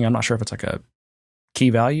type of thing. I'm not sure if it's like a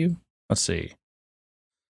key value. Let's see.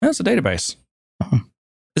 That's a database. Uh-huh.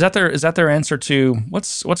 Is that their answer to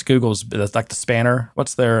what's Google's, like the spanner?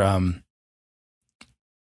 What's their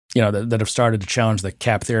that have started to challenge the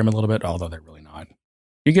CAP theorem a little bit, although they're really not.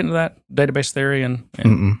 You get into that database theory and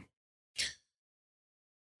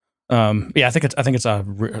I think it's a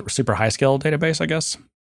super high scale database, I guess.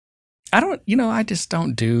 I just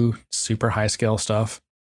don't do super high scale stuff.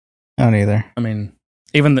 I don't either. I mean,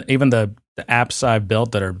 even the apps I've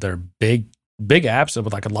built that are big big apps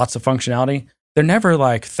with like lots of functionality. They're never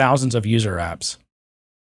like thousands of user apps.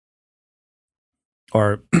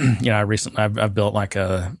 Or I've built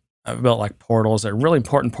like portals that are really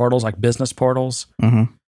important portals, like business portals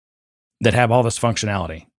that have all this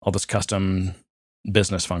functionality, all this custom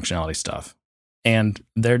business functionality stuff, and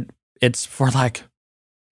it's for like,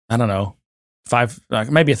 I don't know,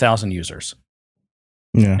 maybe 1,000 users.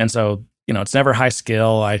 Yeah. And so, it's never high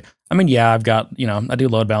skill. I've got, I do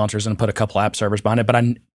load balancers and put a couple app servers behind it, but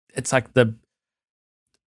it's like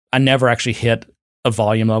I never actually hit a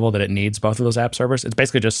volume level that it needs both of those app servers. It's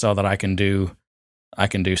basically just so that I can do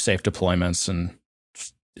safe deployments and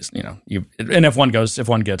and if one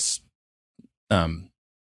gets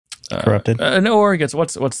corrupted, or gets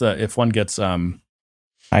if one gets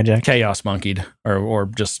hijacked, chaos monkeyed, or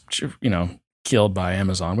just killed by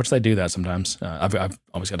Amazon, which they do that sometimes. I've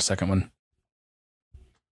always got a second one.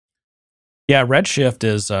 Yeah, Redshift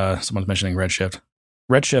is someone's mentioning Redshift.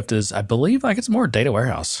 Redshift is, I believe, like it's more data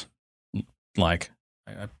warehouse. Like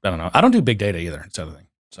I don't know. I don't do big data either. It's the other thing.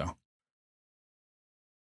 So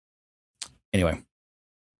anyway,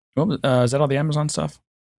 is that all the Amazon stuff?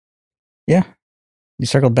 Yeah. You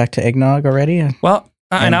circled back to eggnog already? Well,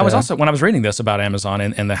 and I was also, when I was reading this about Amazon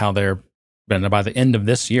and how by the end of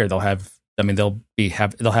this year, they'll have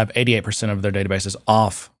 88% of their databases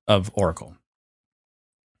off of Oracle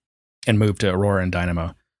and move to Aurora and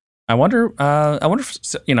Dynamo. I wonder if,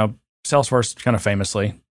 Salesforce kind of famously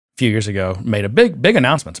a few years ago made a big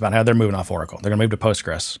announcements about how they're moving off Oracle. They're going to move to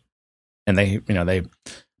Postgres. And they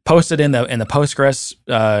posted in the Postgres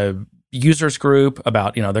users group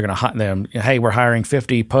about, they're going to hire them. Hey, we're hiring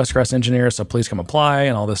 50 Postgres engineers, so please come apply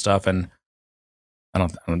and all this stuff. And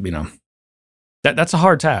that's a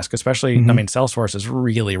hard task, especially, Salesforce is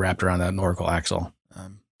really wrapped around that Oracle axle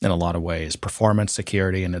in a lot of ways, performance,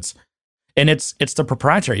 security, and it's the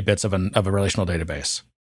proprietary bits of a relational database.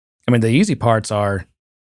 The easy parts are,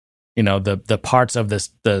 the parts of this,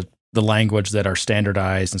 the language that are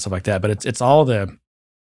standardized and stuff like that. But it's all the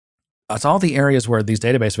areas where these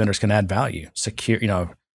database vendors can add value, secure,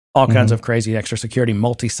 all kinds of crazy extra security,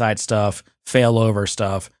 multi-site stuff, failover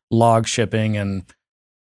stuff, log shipping, and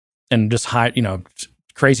just high,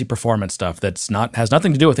 crazy performance stuff has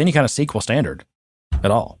nothing to do with any kind of SQL standard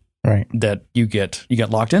at all. Right. That you get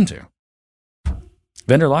locked into.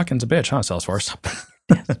 Vendor lock-in's a bitch, huh, Salesforce?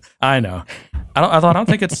 I know. I don't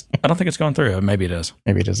think it's going through. Maybe it is.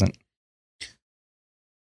 Maybe it isn't.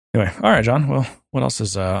 Anyway, all right, John. Well, what else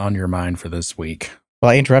is on your mind for this week?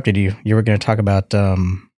 Well, I interrupted you. You were going to talk about.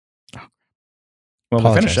 We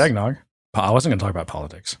finished eggnog. I wasn't going to talk about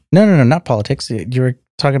politics. No, not politics. You were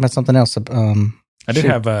talking about something else. I did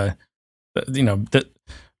have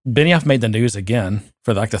Benioff made the news again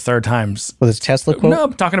for like the third time. With his Tesla quote? No,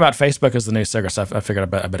 I'm talking about Facebook as the new cigarettes. I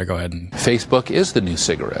figured I better go ahead and. Facebook is the new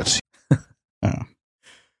cigarettes.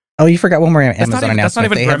 Oh, you forgot one more Amazon announcement. That's not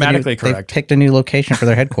even grammatically correct. They picked a new location for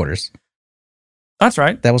their headquarters. That's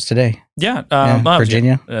right. That was today. Yeah.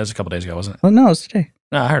 Virginia. It was a couple days ago, wasn't it? Well, no, it was today.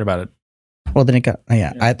 No, I heard about it. Well, then it got.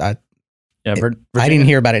 Yeah. I didn't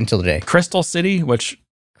hear about it until today. Crystal City, which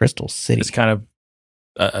Crystal City is kind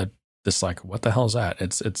of this like, what the hell is that?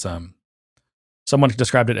 It's someone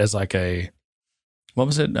described it as like what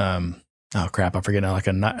was it? Oh crap, I forget now. Like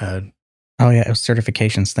oh yeah, it was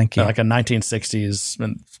certifications. Thank you. Like a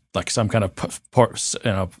 1960s, like some kind of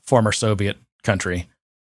former Soviet country.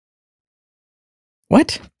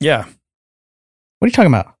 What? Yeah. What are you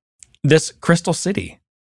talking about? This Crystal City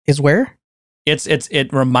is where?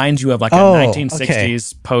 It reminds you of like a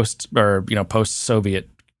 1960s post-Soviet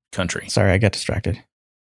country. Sorry, I got distracted.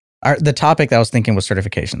 The topic that I was thinking was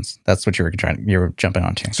certifications. That's what you were jumping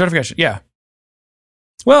onto. Certification, yeah.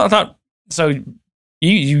 Well, I thought so.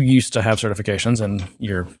 You used to have certifications, and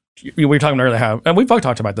we were talking earlier how, and we've both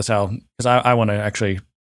talked about this how, because I want to actually,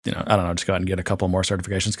 I don't know, just go out and get a couple more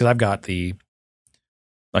certifications because I've got the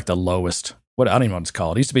lowest. I don't even know what it's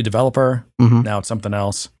called. It used to be developer. Now it's something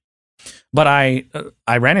else. But I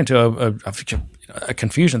ran into a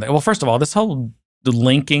confusion there. Well, first of all, this whole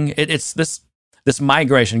linking, it's this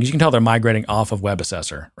migration, because you can tell they're migrating off of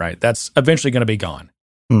WebAssessor, right? That's eventually going to be gone.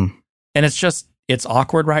 And it's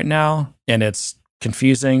awkward right now, and it's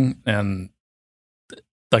confusing, and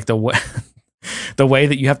like the way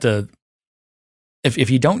that you have to,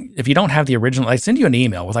 if you don't have the original, I send you an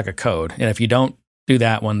email with like a code, and if you don't do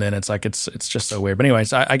that one, then it's like it's just so weird. But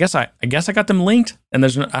anyways, I guess I got them linked, and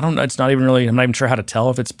it's not even really, I'm not even sure how to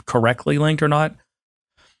tell if it's correctly linked or not.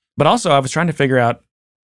 But also, I was trying to figure out.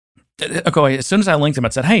 Okay, as soon as I linked them,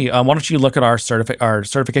 it said, "Hey, why don't you look at our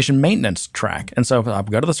certification maintenance track?" And so I'll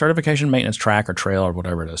go to the certification maintenance track or trail or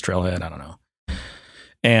whatever it is, Trailhead, I don't know.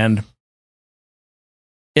 And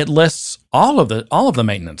it lists all of the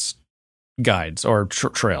maintenance guides or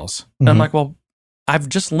trails. And I'm like, well, I've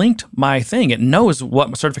just linked my thing. It knows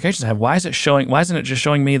what certifications I have. Why isn't it just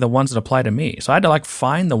showing me the ones that apply to me? So I had to like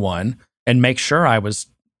find the one and make sure I was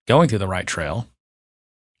going through the right trail.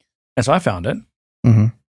 And so I found it.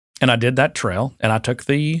 And I did that trail, and I took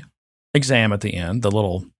the exam at the end, the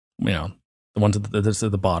little, the ones at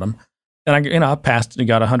the bottom. And I passed and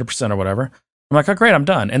got 100% or whatever. I'm like, oh, great, I'm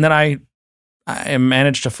done. And then I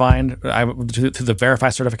managed to find, through the verify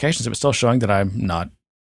certifications, it was still showing that I'm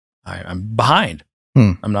behind.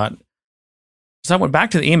 I'm not. So I went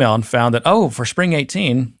back to the email and found that, for Spring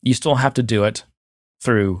 18, you still have to do it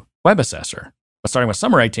through WebAssessor. But starting with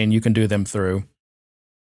Summer 18, you can do them through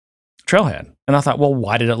Trailhead. And I thought, well,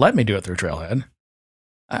 why did it let me do it through Trailhead?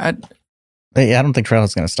 I don't think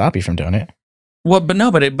Trailhead's going to stop you from doing it. Well,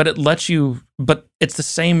 but it lets you, but it's the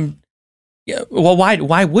same. Yeah, well,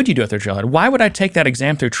 why would you do it through Trailhead? Why would I take that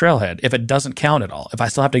exam through Trailhead if it doesn't count at all? If I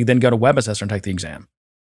still have to then go to WebAssessor and take the exam?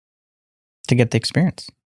 To get the experience.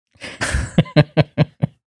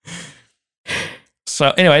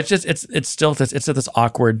 So anyway, it's still at this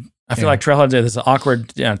awkward. I feel like Trailhead is this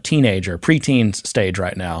awkward teenager, preteen stage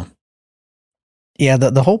right now. Yeah,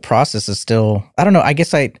 the whole process is still. I don't know. I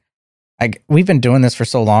guess we've been doing this for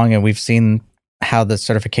so long, and we've seen how the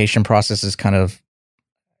certification process is kind of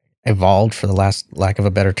evolved, for the lack of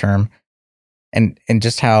a better term, and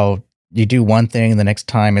just how you do one thing and the next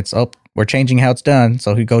time it's we're changing how it's done,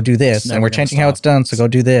 so we go do this, and we're changing how it's done, so go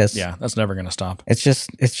do this. Yeah, that's never going to stop. It's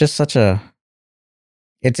just such a.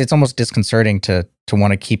 It's almost disconcerting to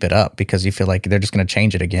want to keep it up, because you feel like they're just going to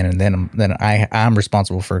change it again, and then I'm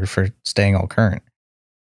responsible for staying all current.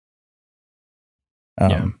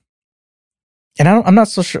 And I'm not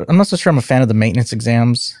so sure. I'm not so sure I'm a fan of the maintenance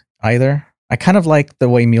exams either. I kind of like the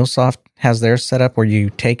way MuleSoft has theirs set up, where you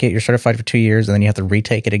take it, you're certified for 2 years, and then you have to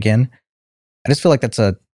retake it again. I just feel like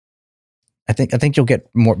I think you'll get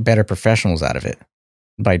better professionals out of it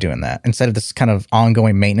by doing that, instead of this kind of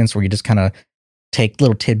ongoing maintenance where you just kind of take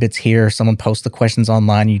little tidbits here. Someone posts the questions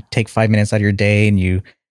online. You take 5 minutes out of your day and you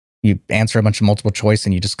answer a bunch of multiple choice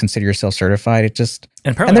and you just consider yourself certified.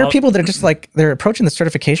 And there are people that are just like, they're approaching the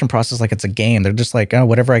certification process like it's a game. They're just like, oh,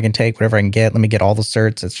 whatever I can take, whatever I can get, let me get all the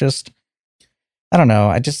certs. It's just, I don't know.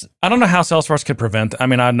 I don't know how Salesforce could prevent. I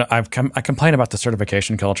mean, I complain about the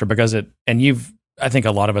certification culture because I think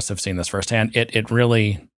a lot of us have seen this firsthand. It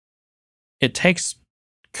really takes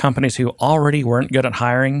companies who already weren't good at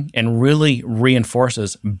hiring and really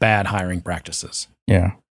reinforces bad hiring practices.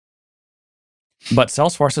 Yeah. But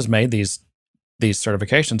Salesforce has made these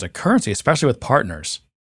certifications a currency, especially with partners.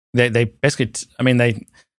 They basically,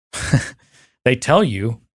 they tell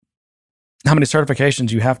you how many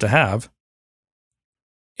certifications you have to have,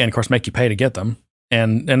 and of course make you pay to get them.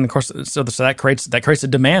 And of course, so that creates a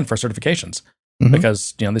demand for certifications,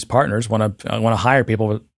 because these partners want to hire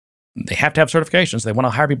people. They have to have certifications. They want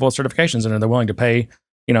to hire people with certifications, and they're willing to pay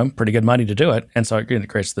pretty good money to do it. And so it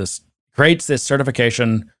creates this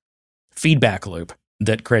certification feedback loop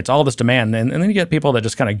that creates all this demand, and then you get people that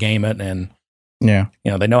just kind of game it, and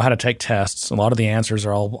they know how to take tests. A lot of the answers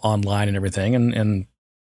are all online and everything, and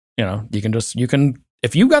you can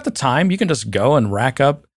if you've got the time, you can just go and rack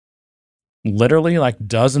up literally like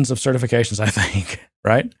dozens of certifications, I think,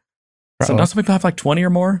 right? So don't some people have like 20 or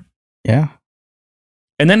more? Yeah.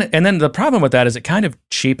 And then the problem with that is it kind of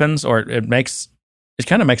cheapens, or it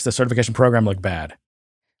kind of makes the certification program look bad.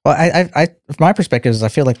 Well, I from my perspective is I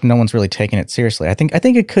feel like no one's really taking it seriously. I think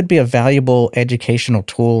it could be a valuable educational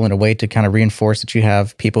tool and a way to kind of reinforce that you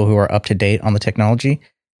have people who are up to date on the technology,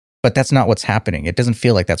 but that's not what's happening. It doesn't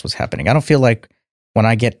feel like that's what's happening. I don't feel like when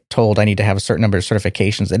I get told I need to have a certain number of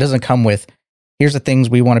certifications, it doesn't come with, here's the things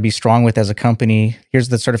we want to be strong with as a company, here's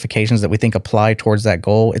the certifications that we think apply towards that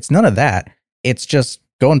goal. It's none of that. It's just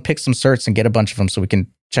go and pick some certs and get a bunch of them so we can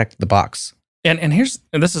check the box. And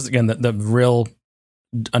this is again the real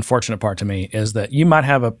unfortunate part to me, is that you might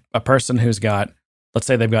have a person who's got, let's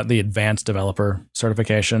say they've got the advanced developer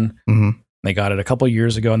certification. They got it a couple of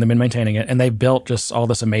years ago and they've been maintaining it, and they've built just all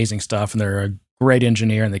this amazing stuff, and they're a great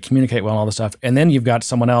engineer and they communicate well and all this stuff. And then you've got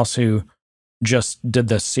someone else who just did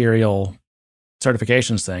the serial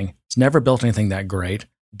certifications thing. It's never built anything that great.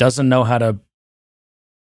 Doesn't know how to,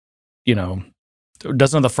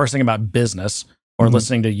 doesn't know the first thing about business, or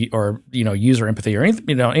listening to, or user empathy, or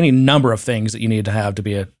any number of things that you need to have to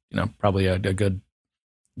be a probably a good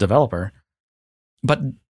developer. But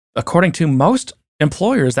according to most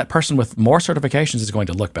employers, that person with more certifications is going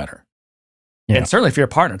to look better. Yeah. And certainly if you're a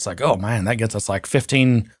partner, it's like, oh man, that gets us like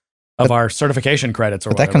 15 of our certification credits. Or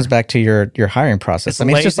but that comes back to your hiring process. I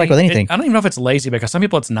mean, it's just like with anything. I don't even know if it's lazy, because some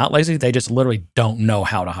people it's not lazy. They just literally don't know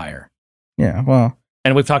how to hire. Yeah, well,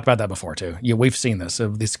 and we've talked about that before too. We've seen this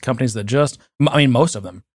of these companies that just, I mean, most of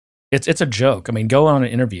them, it's a joke. I mean, go on an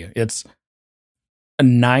interview. It's a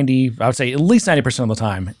 90, I would say at least 90% of the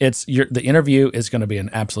time, the interview is going to be an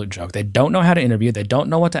absolute joke. They don't know how to interview. They don't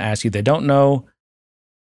know what to ask you. They don't know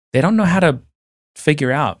how to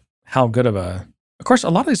figure out how good of course, a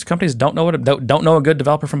lot of these companies don't know a good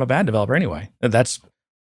developer from a bad developer anyway.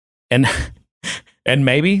 And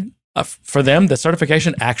maybe for them, the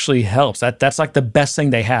certification actually helps. That's like the best thing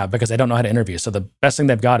they have, because they don't know how to interview. So the best thing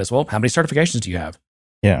they've got is, well, how many certifications do you have?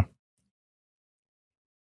 Yeah.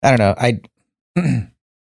 I don't know.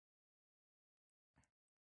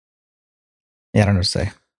 Yeah, I don't know what to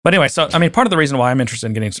say. But anyway, so I mean, part of the reason why I'm interested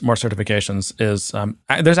in getting more certifications is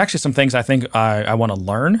there's actually some things I think I want to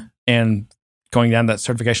learn, and going down that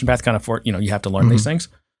certification path kind of you have to learn these things.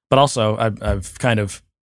 But also, I've kind of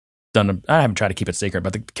I haven't tried to keep it secret,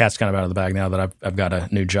 but the cat's kind of out of the bag now that I've got a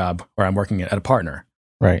new job where I'm working at a partner.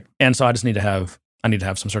 Right. And so I just need to have some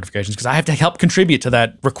certifications, because I have to help contribute to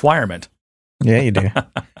that requirement. Yeah, you do.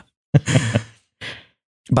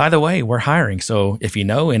 By the way, we're hiring. So if you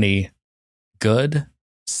know any good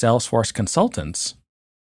Salesforce consultants,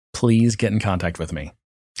 please get in contact with me.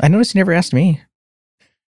 I noticed you never asked me.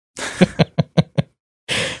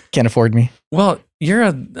 Can't afford me. Well,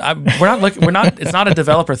 we're not, it's not a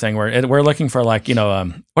developer thing. We're looking for, like, what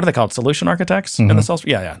are they called? Solution architects in the Salesforce?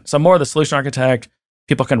 Yeah. So more of the solution architect,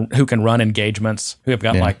 people who can run engagements, who have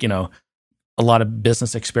got a lot of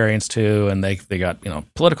business experience too. And they got,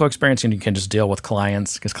 political experience, and you can just deal with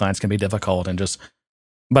clients, because clients can be difficult,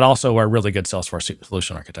 but also are really good Salesforce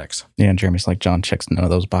solution architects. Yeah. And Jeremy's like, John checks none of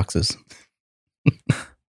those boxes.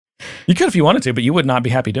 You could if you wanted to, but you would not be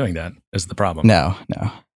happy doing that, is the problem. No.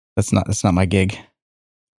 That's not my gig.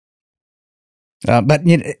 But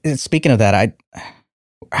speaking of that,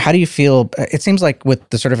 how do you feel? It seems like with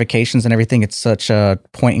the certifications and everything, it's such a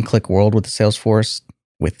point and click world with the Salesforce.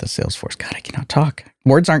 God, I cannot talk.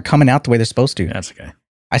 Words aren't coming out the way they're supposed to. That's okay.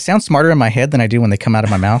 I sound smarter in my head than I do when they come out of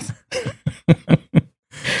my mouth.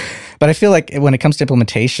 But I feel like when it comes to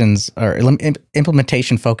implementations or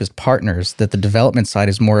implementation focused partners, that the development side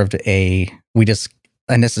is more of a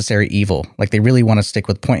necessary evil. Like, they really want to stick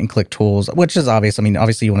with point and click tools, which is obvious. I mean,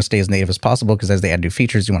 obviously you want to stay as native as possible, because as they add new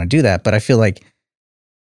features, you want to do that. But I feel like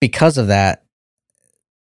because of that,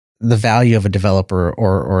 the value of a developer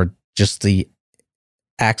or just the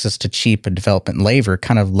access to cheap development labor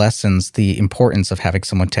kind of lessens the importance of having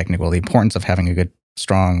someone technical, the importance of having a good,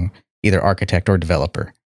 strong either architect or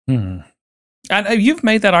developer. And you've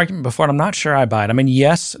made that argument before, and I'm not sure I buy it. I mean,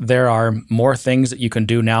 yes, there are more things that you can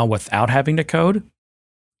do now without having to code,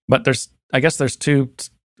 but I guess there's two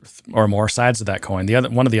or more sides of that coin.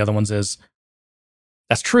 One of the other ones is,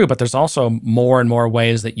 that's true, but there's also more and more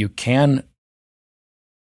ways that you can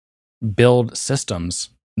build systems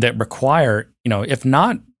that require, if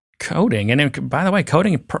not coding, and by the way,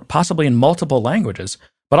 coding possibly in multiple languages,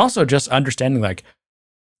 but also just understanding, like,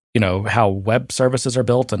 how web services are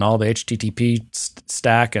built and all the HTTP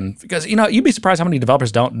stack. And because, you'd be surprised how many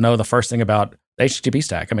developers don't know the first thing about the HTTP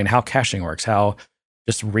stack. I mean, how caching works, how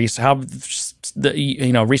the resources,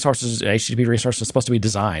 HTTP resources are supposed to be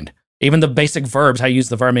designed. Even the basic verbs, how you use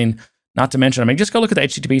the verb. I mean, not to mention, just go look at the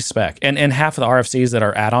HTTP spec and half of the RFCs that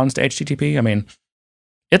are add-ons to HTTP. I mean,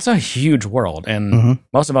 it's a huge world, and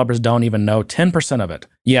most developers don't even know 10% of it.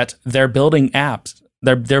 Yet they're building apps.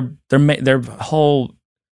 Their whole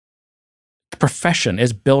profession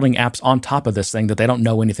is building apps on top of this thing that they don't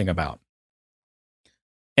know anything about.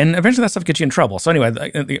 And eventually that stuff gets you in trouble. So anyway,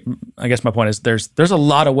 I guess my point is there's a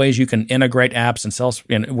lot of ways you can integrate apps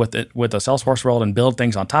and with the Salesforce world and build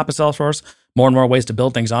things on top of Salesforce. More and more ways to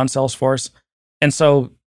build things on Salesforce. And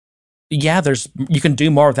so, yeah, you can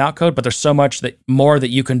do more without code, but there's so much more that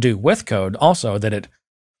you can do with code also, that it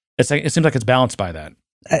seems like it's balanced by that.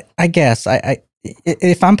 I guess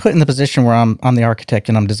if I'm put in the position where I'm the architect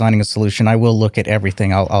and I'm designing a solution, I will look at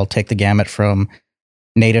everything. I'll take the gamut from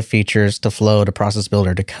native features to flow to process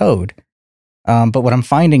builder to code. But what I'm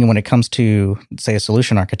finding when it comes to, say, a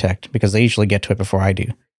solution architect, because they usually get to it before I do,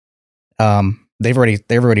 they've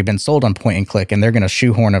already been sold on point and click, and they're going to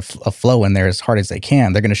shoehorn a flow in there as hard as they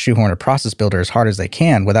can. They're going to shoehorn a process builder as hard as they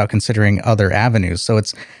can without considering other avenues. So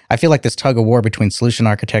I feel like this tug of war between solution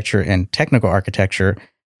architecture and technical architecture,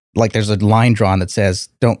 like there's a line drawn that says,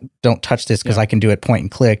 don't touch this because I can do it point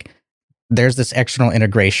and click. There's this external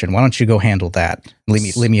integration. Why don't you go handle that?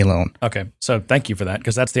 Leave me alone. Okay, so thank you for that,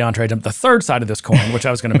 because that's the entree to the third side of this coin, which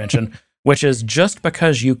I was going to mention, which is just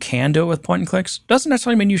because you can do it with point and clicks doesn't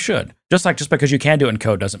necessarily mean you should. Just because you can do it in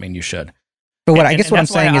code doesn't mean you should. But what I guess what I'm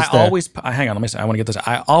saying is hang on, let me say, I want to get this.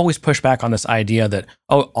 I always push back on this idea that,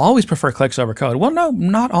 always prefer clicks over code. Well, no,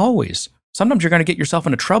 not always. Sometimes you're going to get yourself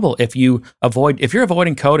into trouble if you're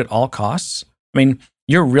avoiding code at all costs. I mean,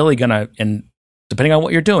 you're really going to, and depending on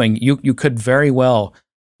what you're doing, you could very well,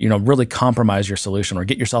 really compromise your solution or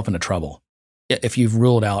get yourself into trouble if you've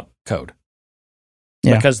ruled out code.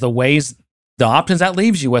 Yeah. Because the options that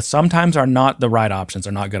leaves you with sometimes are not the right options,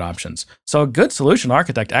 are not good options. So a good solution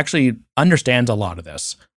architect actually understands a lot of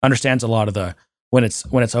this, understands a lot of the when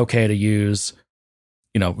it's okay to use,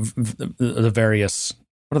 the various,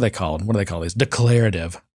 what are they called? What do they call these?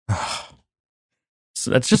 Declarative.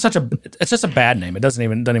 So it's just a bad name. It doesn't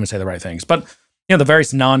even say the right things. But the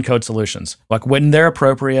various non-code solutions, like when they're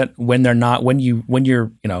appropriate, when they're not, when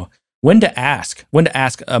to ask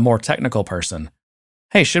a more technical person,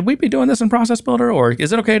 hey, should we be doing this in Process Builder, or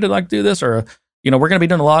is it okay to do this, or we're going to be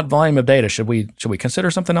doing a lot of volume of data. Should we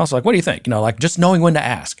consider something else? Like, what do you think? Just knowing when to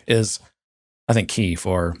ask is, I think, key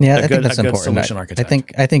for a good solution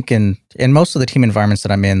architect. I think in most of the team environments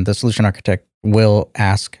that I'm in, the solution architect will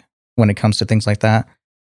ask when it comes to things like that.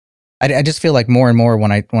 I just feel like more and more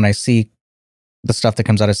when I see the stuff that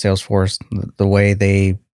comes out of Salesforce, the way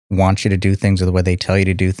they want you to do things or the way they tell you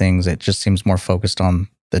to do things, it just seems more focused on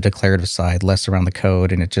the declarative side, less around the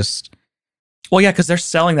code, and it just... Well, yeah, because they're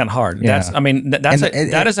selling that hard. Yeah.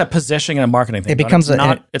 That is a positioning and a marketing thing.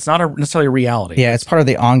 It's not necessarily a reality. Yeah, it's part of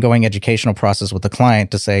the ongoing educational process with the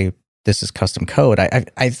client to say, this is custom code.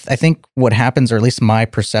 I think what happens, or at least my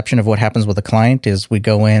perception of what happens with a client, is we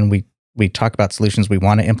go in, we talk about solutions we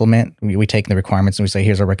want to implement, we take the requirements and we say,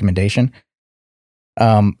 here's our recommendation.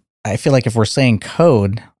 I feel like if we're saying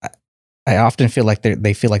code, I often feel like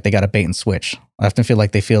they feel like they got a bait and switch. I often feel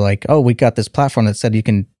like they feel like, oh, we got this platform that said you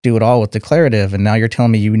can do it all with declarative, and now you're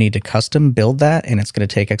telling me you need to custom build that, and it's going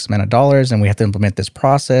to take X amount of dollars, and we have to implement this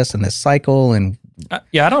process and this cycle, and I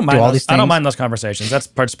don't mind all these things. I don't mind those conversations. That's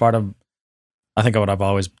part of, I think, what I've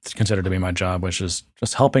always considered to be my job, which is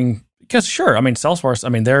just helping. Because sure,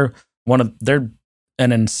 Salesforce, they're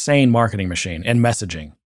an insane marketing machine and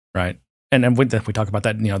messaging, right? And we talk about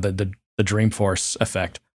that, the Dreamforce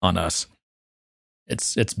effect on us.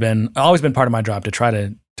 It's always been part of my job to try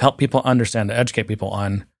to help people understand, to educate people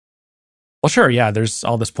on, well, sure, yeah, there's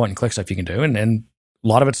all this point and click stuff you can do, and a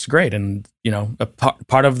lot of it's great, and a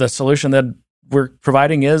part of the solution that we're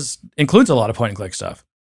providing includes a lot of point and click stuff.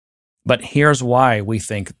 But here's why we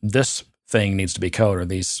think this thing needs to be code,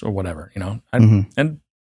 or whatever, and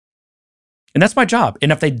that's my job.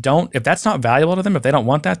 And if that's not valuable to them, if they don't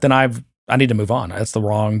want that, then I need to move on. That's the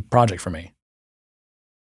wrong project for me.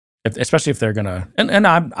 Especially if they're gonna, and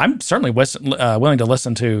I'm certainly willing to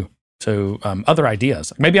listen to other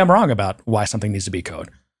ideas. Maybe I'm wrong about why something needs to be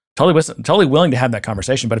code. Totally willing to have that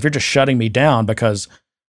conversation. But if you're just shutting me down because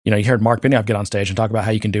you heard Mark Benioff get on stage and talk about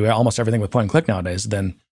how you can do almost everything with point and click nowadays,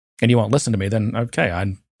 and you won't listen to me, then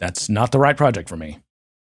okay, that's not the right project for me.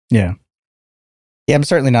 Yeah, I'm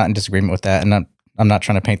certainly not in disagreement with that, and I'm not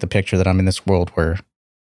trying to paint the picture that I'm in this world where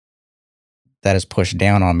that is pushed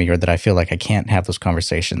down on me, or that I feel like I can't have those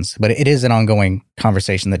conversations. But it is an ongoing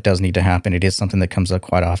conversation that does need to happen. It is something that comes up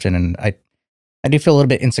quite often. And I do feel a little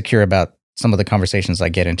bit insecure about some of the conversations I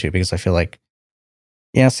get into, because I feel like,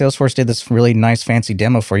 yeah, Salesforce did this really nice, fancy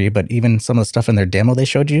demo for you, but even some of the stuff in their demo they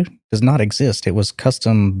showed you does not exist. It was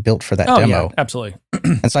custom built for that demo. Yeah, absolutely.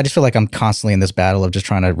 And so I just feel like I'm constantly in this battle of just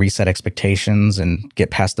trying to reset expectations and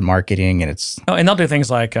get past the marketing. And it's... Oh, and they'll do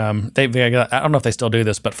things like, I don't know if they still do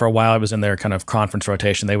this, but for a while it was in their kind of conference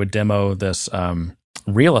rotation. They would demo this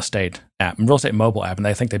real estate mobile app, and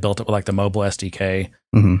I think they built it with like the mobile SDK.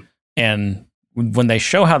 Mm-hmm. And when they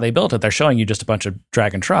show how they built it, they're showing you just a bunch of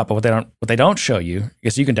drag and drop. But what they don't show you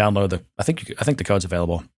is you can download I think the code's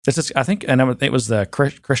available. It's just, I think, and it was the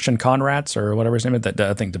Christian Conrads or whatever his name is, that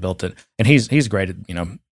I think that built it, and he's great at,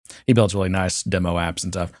 he builds really nice demo apps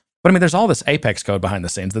and stuff. But there's all this Apex code behind the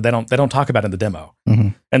scenes that they don't talk about in the demo. Mm-hmm.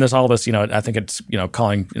 And there's all this, I think it's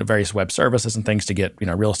calling various web services and things to get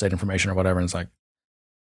real estate information or whatever. And it's like,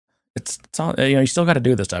 it's all, you still got to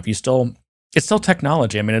do this stuff. It's still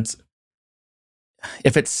technology. It's,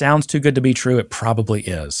 if it sounds too good to be true, it probably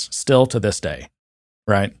is still to this day,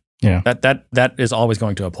 right? Yeah. That is always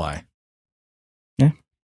going to apply. Yeah.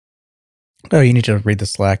 Oh, you need to read the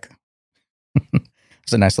Slack.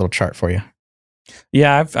 It's a nice little chart for you.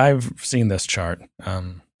 Yeah, I've seen this chart.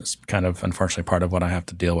 It's kind of unfortunately part of what I have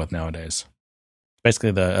to deal with nowadays. Basically,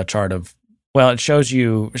 a chart of, well, it shows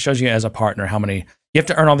you as a partner how many you have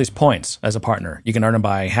to earn all these points as a partner. You can earn them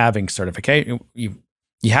by having certification.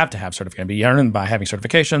 You have to have certification. But you earn them by having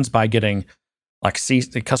certifications, by getting like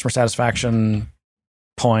customer satisfaction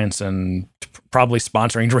points, and probably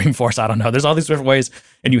sponsoring Dreamforce. I don't know. There's all these different ways,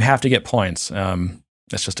 and you have to get points.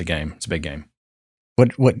 It's just a game. It's a big game.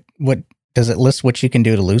 What does it list what you can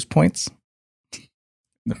do to lose points?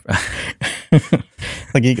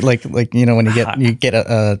 Like when you get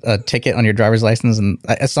a ticket on your driver's license, and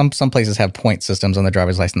some places have point systems on the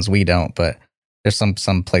driver's license. We don't, but there's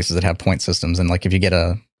some places that have point systems, and like if you get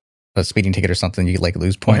a speeding ticket or something, you like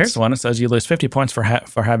lose points. Well, here's one that says you lose 50 points for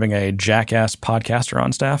having a jackass podcaster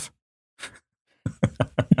on staff.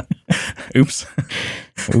 Oops.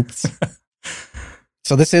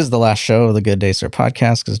 So this is the last show of the Good Day Sir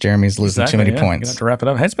podcast because Jeremy's losing too many points. Have to wrap it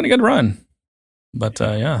up. Hey, it's been a good run, but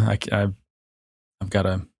I've got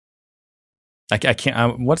to. I can't.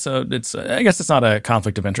 I guess it's not a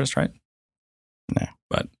conflict of interest, right? No.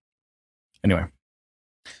 But anyway,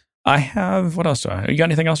 I have. What else do I? You got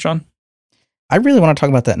anything else, John? I really want to talk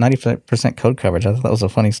about that 95% code coverage. I thought that was a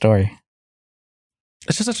funny story.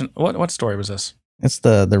 It's just such an. What story was this? It's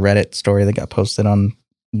the Reddit story that got posted on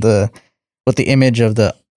with the image of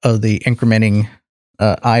the incrementing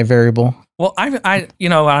I variable. Well,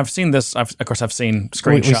 I've seen this. Of course, I've seen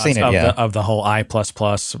screenshots of the whole I++,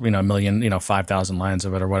 million, 5,000 lines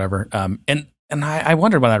of it or whatever. And I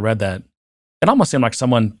wondered when I read that, it almost seemed like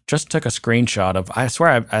someone just took a screenshot of. I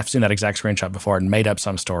swear I've seen that exact screenshot before and made up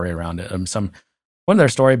some story around it. One of their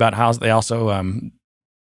story about how they also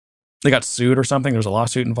they got sued or something. There was a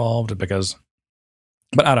lawsuit involved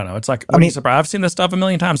but I don't know. It's like I've seen this stuff a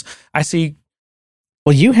million times. I see.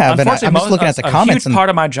 Well, you have, and I'm just looking at the comments. A huge part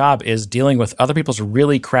of my job is dealing with other people's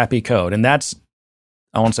really crappy code, and I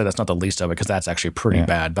won't say that's not the least of it because that's actually pretty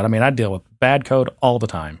bad. But I deal with bad code all the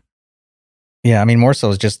time. Yeah, more so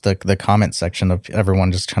is just the comment section of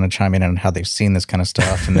everyone just trying to chime in on how they've seen this kind of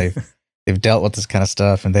stuff and they've dealt with this kind of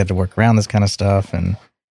stuff and they had to work around this kind of stuff. And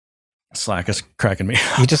Slack is cracking me.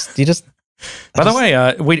 You just. By the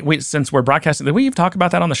way, we since we're broadcasting, did we talk about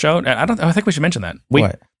that on the show? I think we should mention that.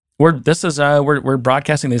 What? We're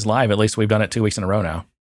broadcasting these live. At least we've done it 2 weeks in a row now.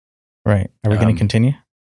 Right. Are we going to continue?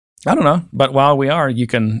 I don't know, but while we are, you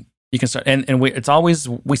can start. And we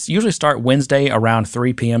usually start Wednesday around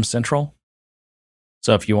 3 p.m. Central.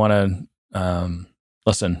 So if you want to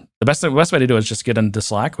listen, the best way to do it is just get into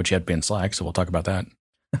Slack, which you have to be in Slack. So we'll talk about that.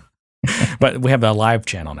 But we have the live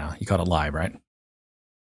channel now. You call it live, right?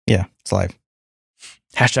 Yeah, it's live.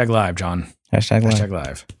 Hashtag live, John. Hashtag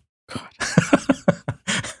live. God.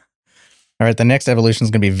 All right, the next evolution is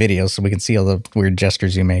going to be video so we can see all the weird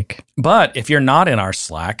gestures you make. But if you're not in our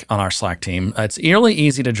Slack, on our Slack team, it's really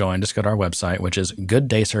easy to join. Just go to our website, which is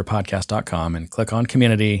gooddaysirpodcast.com, and click on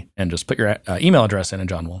community and just put your email address in, and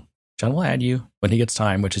John will add you when he gets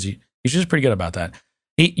time, which is he's usually pretty good about that.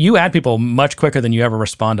 You add people much quicker than you ever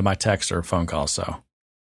respond to my texts or phone calls, so.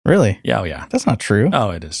 Really? Yeah, oh yeah. That's not true. Oh,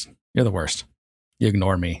 it is. You're the worst. You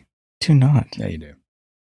ignore me. Do not. Yeah, you do.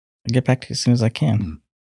 I get back to you as soon as I can.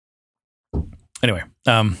 Anyway,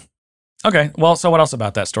 okay. Well, so what else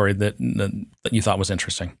about that story that you thought was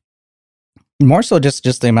interesting? More so just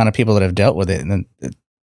the amount of people that have dealt with it. And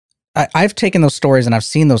I've taken those stories and I've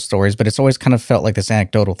seen those stories, but it's always kind of felt like this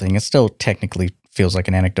anecdotal thing. It still technically feels like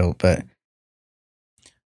an anecdote, but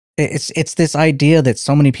it's this idea that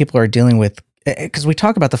so many people are dealing with. Because we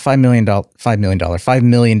talk about the $5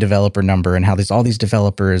 million developer number and how there's all these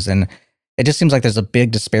developers, and it just seems like there's a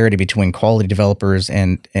big disparity between quality developers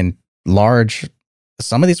and large.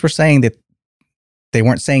 Some of these were saying that they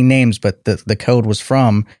weren't saying names, but the code was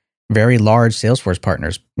from very large Salesforce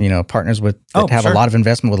partners. Partners with that have a lot of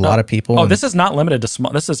investment with a lot of people. Oh, this is not limited to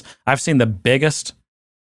small. I've seen the biggest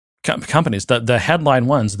companies, the headline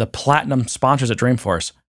ones, the platinum sponsors at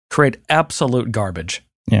Dreamforce, create absolute garbage.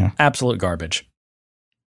 Yeah, absolute garbage.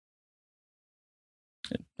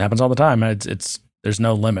 It happens all the time. There's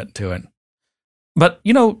no limit to it. But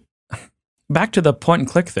back to the point and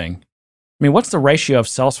click thing. What's the ratio of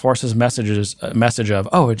Salesforce's message of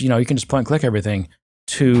you can just point and click everything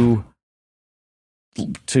to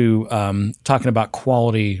talking about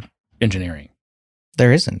quality engineering?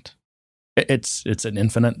 There isn't. It's an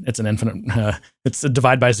infinite. It's a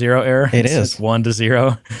divide by zero error. It's is 1 to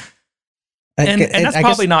 0. And that's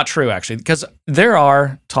probably not true, actually, because there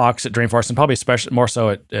are talks at Dreamforce, and probably especially more so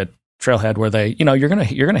at Trailhead, where they, you're gonna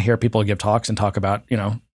hear people give talks and talk about,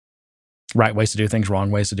 right ways to do things,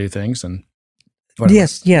 wrong ways to do things, and whatever.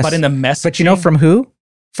 Yes. But in the messaging, but from who?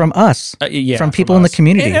 From us. From people in the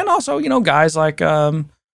community, and also guys like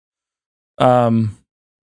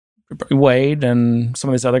Wade and some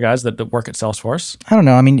of these other guys that work at Salesforce. I don't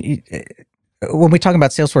know. when we talk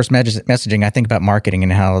about Salesforce messaging, I think about marketing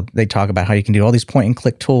and how they talk about how you can do all these point and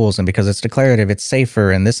click tools, and because it's declarative, it's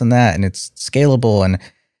safer and this and that, and it's scalable. And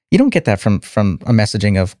you don't get that from a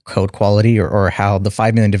messaging of code quality or how the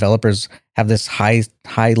 5 million developers have this high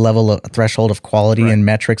level of threshold of quality and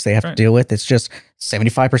metrics they have to deal with. It's just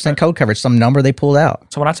 75% code coverage, some number they pulled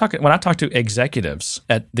out. So when I talk to executives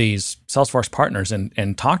at these Salesforce partners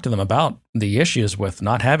and talk to them about the issues with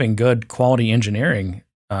not having good quality engineering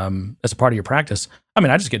as a part of your practice, I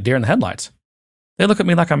mean, I just get deer in the headlights. They look at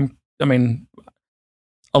me like a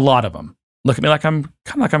lot of them look at me like I'm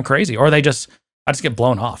kind of like I'm crazy, or I just get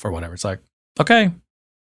blown off or whatever. It's like, okay.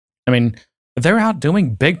 I mean, they're out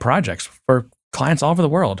doing big projects for clients all over the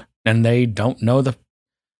world, and they don't know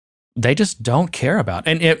they just don't care about.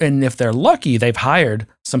 And if they're lucky, they've hired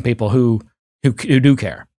some people who do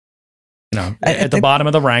care. You know, at the bottom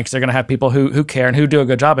of the ranks, they're going to have people who care and who do a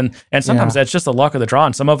good job. And sometimes that's just the luck of the draw.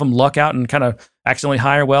 And some of them luck out and kind of accidentally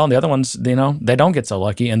hire well. And the other ones, you know, they don't get so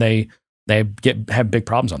lucky, and they have big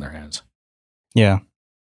problems on their hands. Yeah.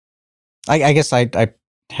 I guess I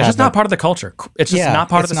it's just not part of the culture. It's just not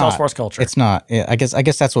part of the Salesforce culture. It's not. I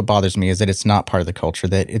guess that's what bothers me, is that it's not part of the culture,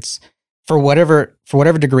 that it's for whatever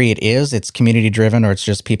degree it is, it's community driven, or it's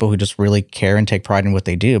just people who just really care and take pride in what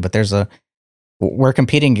they do. But we're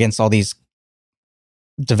competing against all these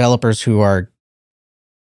developers who are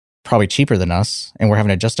probably cheaper than us, and we're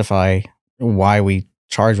having to justify why we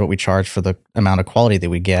charge what we charge for the amount of quality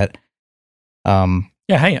that we get.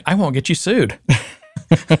 Hey, I won't get you sued.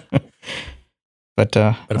 But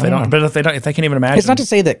if they can't even imagine, it's not to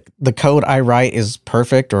say that the code I write is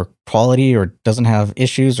perfect or quality or doesn't have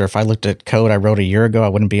issues. Or if I looked at code I wrote a year ago, I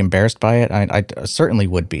wouldn't be embarrassed by it. I certainly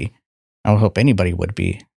would be. I would hope anybody would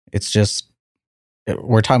be. It's just,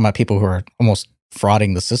 we're talking about people who are almost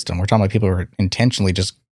frauding the system. We're talking about people who are intentionally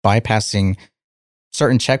just bypassing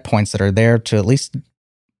certain checkpoints that are there to at least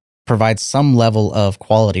provide some level of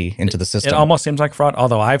quality into the system. It almost seems like fraud,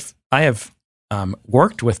 although I have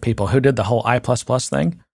worked with people who did the whole I++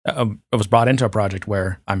 thing. I was brought into a project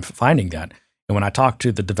where I'm finding that. And when I talked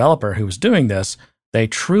to the developer who was doing this, they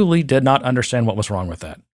truly did not understand what was wrong with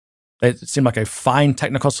that. It seemed like a fine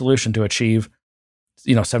technical solution to achieve,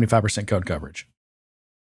 75% code coverage.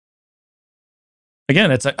 Again,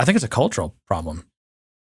 I think it's a cultural problem.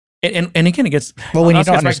 And again, it gets... Well, when you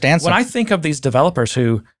don't understand something. When I think of these developers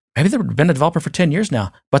who... Maybe they've been a developer for 10 years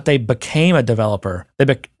now, but they became a developer.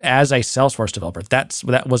 As a Salesforce developer. That's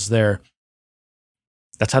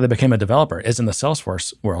how they became a developer, is in the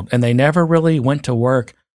Salesforce world. And they never really went to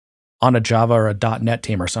work on a Java or a .NET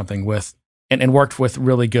team or something and worked with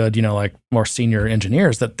really good, like more senior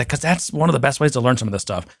engineers, because that's one of the best ways to learn some of this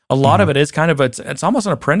stuff. A lot of it is kind of, it's almost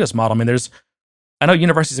an apprentice model. I mean, I know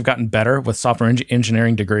universities have gotten better with software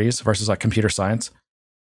engineering degrees versus like computer science.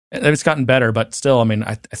 It's gotten better, but still, I mean,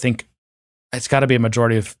 I think it's got to be a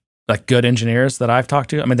majority of like good engineers that I've talked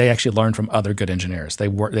to. I mean, they actually learn from other good engineers. They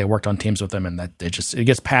worked on teams with them, and that it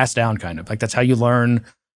gets passed down kind of. Like that's how you learn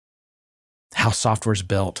how software's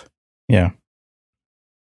built. Yeah.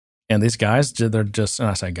 And these guys, they're just, and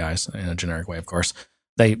I say guys in a generic way, of course,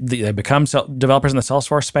 they become developers in the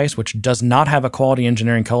Salesforce space, which does not have a quality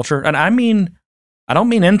engineering culture. And I don't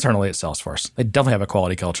mean internally at Salesforce. They definitely have a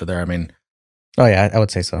quality culture there. I mean, oh yeah, I would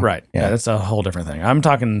say so. Right. Yeah, that's a whole different thing. I'm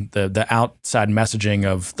talking the outside messaging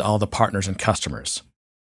of all the partners and customers.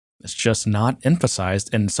 It's just not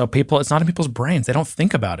emphasized, and so it's not in people's brains. They don't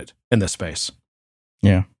think about it in this space.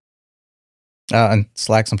 Yeah. And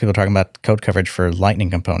Slack, some people are talking about code coverage for Lightning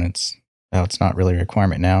components. Oh, it's not really a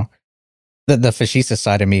requirement now. The facetious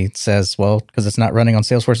side of me says, well, because it's not running on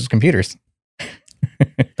Salesforce's computers.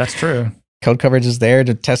 That's true. Code coverage is there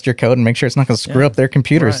to test your code and make sure it's not going to screw up their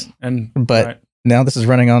computers. Right. But now this is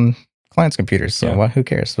running on clients' computers, so who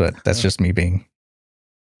cares? But that's just me being...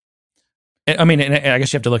 I mean, and I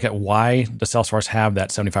guess you have to look at why does Salesforce have that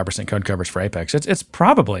 75% code coverage for Apex. It's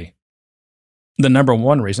probably the number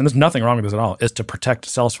one reason. There's nothing wrong with this at all. Is to protect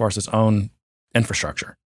Salesforce's own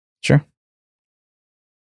infrastructure. Sure.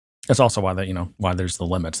 That's also why why there's the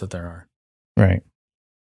limits that there are. Right.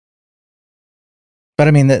 But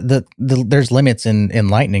I mean, there's limits in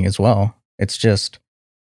Lightning as well. It's just...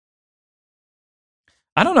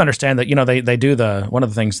 I don't understand that, they do one of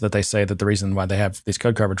the things that they say that the reason why they have these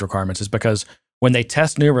code coverage requirements is because when they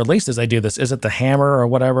test new releases, they do this. Is it the hammer or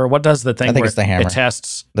whatever? What does the thing I think it's the hammer. It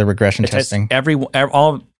tests the regression testing.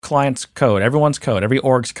 All clients' code, everyone's code, every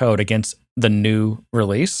org's code against the new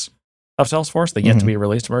release of Salesforce, the yet to be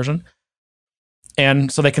released version.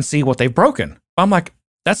 And so they can see what they've broken. I'm like,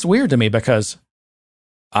 that's weird to me because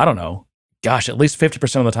I don't know. gosh, at least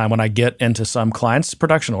 50% of the time when I get into some client's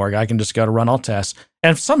production org, I can just go to run all tests,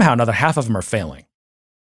 and somehow another half of them are failing.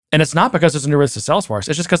 And it's not because it's a new release of Salesforce.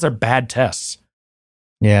 It's just because they're bad tests.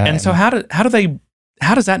 Yeah. And so how do they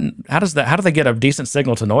get a decent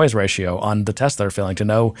signal to noise ratio on the tests they're failing to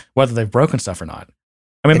know whether they've broken stuff or not?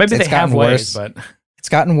 I mean, maybe they have ways, but it's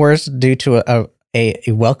gotten worse due to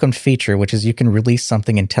a welcomed feature, which is you can release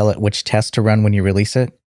something and tell it which test to run when you release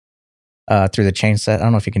it through the chain set. I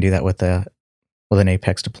don't know if you can do that with an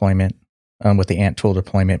Apex deployment, with the Ant tool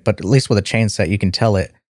deployment, but at least with a chain set, you can tell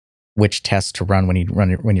it which test to run when you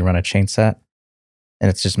run a chain set. And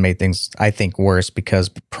it's just made things, I think, worse because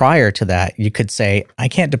prior to that, you could say, I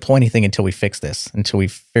can't deploy anything until we fix this, until we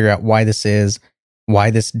figure out why this, and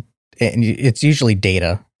it's usually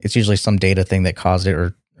data. It's usually some data thing that caused it,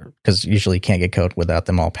 or because usually you can't get code without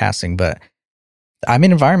them all passing. But I'm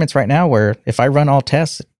in environments right now where if I run all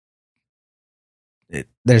tests,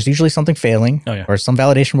 there's usually something failing or some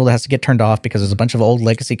validation rule that has to get turned off because there's a bunch of old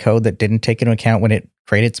legacy code that didn't take into account when it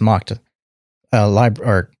created its mocked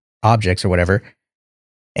or objects or whatever.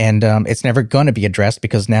 And it's never going to be addressed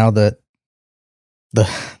because now the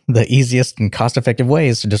easiest and cost-effective way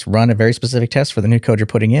is to just run a very specific test for the new code you're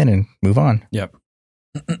putting in and move on. Yep.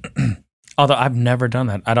 Although I've never done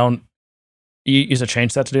that. You use a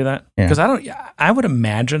change set to do that? Because I would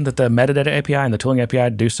imagine that the metadata API and the tooling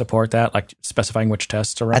API do support that, like specifying which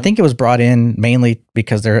tests to run. I think it was brought in mainly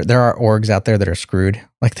because there are orgs out there that are screwed.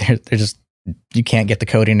 Like they're just, you can't get the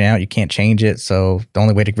coding out, you can't change it. So the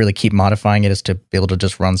only way to really keep modifying it is to be able to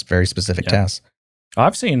just run very specific tests.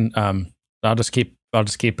 I've seen, I'll just keep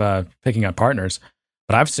picking on partners,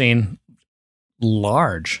 but I've seen a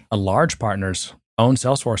large partner's own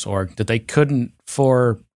Salesforce org that they couldn't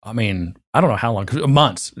for, I mean, I don't know how long,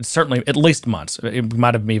 months, certainly at least months. It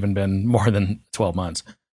might have even been more than 12 months.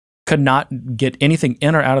 Could not get anything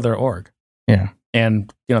in or out of their org. Yeah.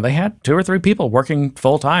 And, they had 2 or 3 people working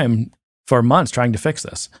full time for months trying to fix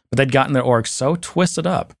this, but they'd gotten their org so twisted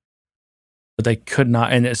up that they could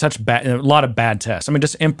not, and it's a lot of bad tests. I mean,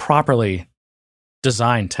 just improperly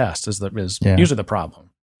designed tests is usually the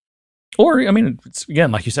problem. Or, I mean, it's,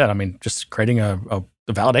 again, like you said, I mean, just creating a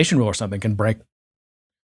validation rule or something can break.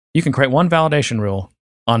 You can create one validation rule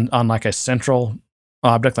on like a central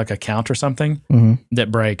object, like a count or something,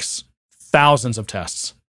 that breaks thousands of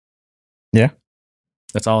tests. Yeah.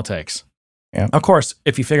 That's all it takes. Yeah. Of course,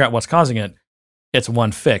 if you figure out what's causing it, it's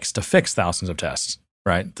one fix to fix thousands of tests,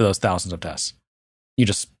 right? To those thousands of tests. You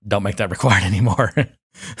just don't make that required anymore.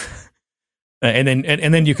 And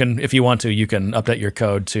then you can, if you want to, you can update your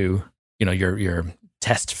code to, your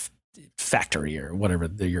test factory or whatever,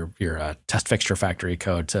 your test fixture factory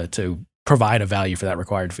code to provide a value for that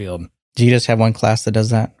required field. Do you just have one class that does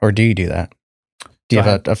that? Or do you do that? Do you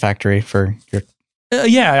have a factory for your...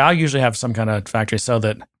 Yeah, I usually have some kind of factory so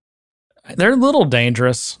that they're a little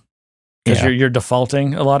dangerous because you're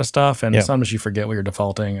defaulting a lot of stuff, and sometimes you forget what you're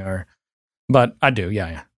defaulting. But I do,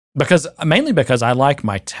 yeah. Mainly because I like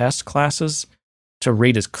my test classes to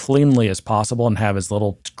read as cleanly as possible and have as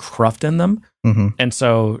little cruft in them. Mm-hmm. And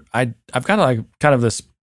so I've got like kind of this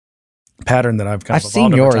pattern that I've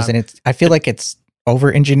seen yours, and I feel like it's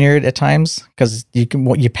over engineered at times because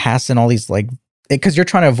you pass in all these because you're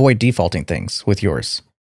trying to avoid defaulting things with yours,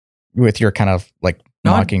 with your kind of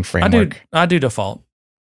mocking framework. I do default,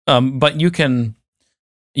 but you can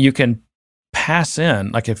pass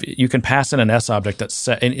in, like if you can pass in an S object that's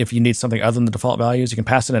set, and if you need something other than the default values, you can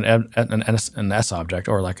pass in an S object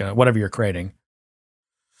or whatever you're creating,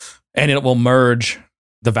 and it will merge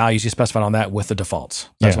the values you specified on that with the defaults.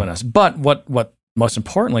 That's what it is. But what most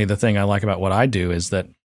importantly, the thing I like about what I do is that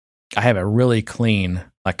I have a really clean,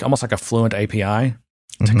 almost like a Fluent API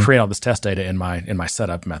to create all this test data in my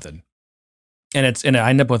setup method, and I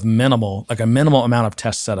end up with a minimal amount of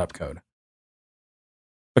test setup code.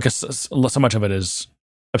 Because so much of it is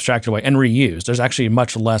abstracted away and reused. There's actually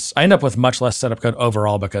much less. I end up with much less setup code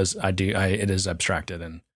overall because it is abstracted.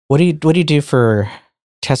 And what do you do for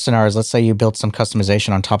test scenarios? Let's say you build some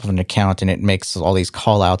customization on top of an account and it makes all these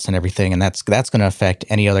call outs and everything, and that's going to affect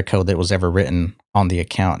any other code that was ever written on the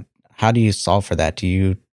account. How do you solve for that? Do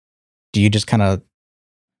you just kind of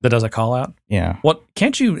that does a call out? Yeah. What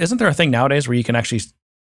can't you? Isn't there a thing nowadays where you can actually?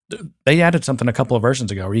 They added something a couple of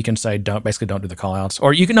versions ago where you can say don't do the call outs,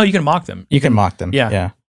 or you can mock them. You can mock them. Yeah.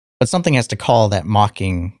 But something has to call that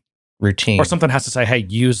mocking routine, or something has to say, hey,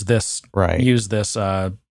 use this. Right. Use this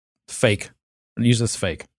fake. Use this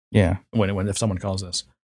fake. Yeah. If someone calls this,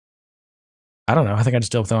 I don't know. I think I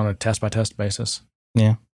just deal with it on a test by test basis.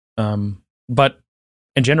 Yeah. But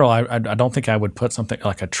in general, I don't think I would put something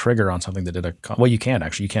like a trigger on something that did a call. Well, you can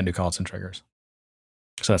do call outs and triggers,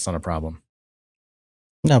 so that's not a problem.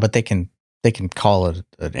 No, but they can call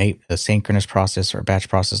it a synchronous process or a batch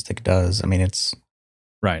process that does. I mean, it's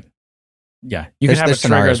right. Yeah, you could have a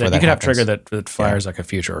trigger that you could have trigger that fires like a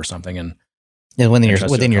future or something, and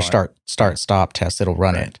within your start stop test, it'll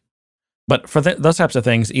run it. But for those types of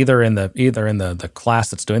things, either in the class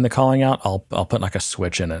that's doing the calling out, I'll put like a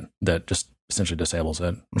switch in it that just essentially disables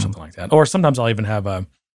it or something like that. Or sometimes I'll even have I've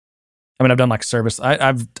done like service.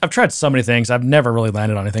 I've tried so many things. I've never really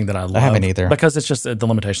landed on anything that I love. I haven't either, because it's just the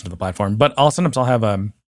limitations of the platform. But sometimes I'll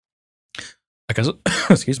have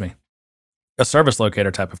excuse me, a service locator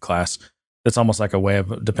type of class that's almost like a way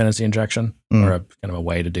of dependency injection or a kind of a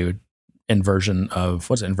way to do inversion of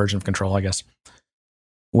control, I guess,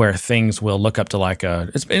 where things will look up to like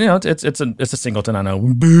it's a singleton. I know,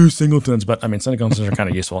 boo singletons, but I mean singletons are kind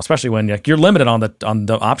of useful, especially when you're limited on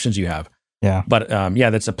the options you have. Yeah. But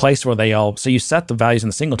that's a place where so you set the values in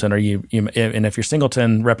the singleton, or you and if your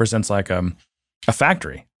singleton represents like a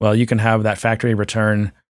factory, well, you can have that factory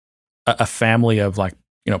return a family of like,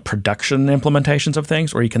 production implementations of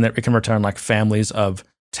things, or it can return like families of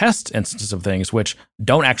test instances of things which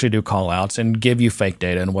don't actually do call outs and give you fake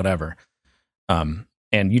data and whatever. And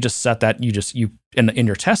you just set that, in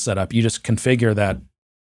your test setup, you just configure that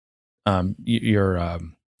your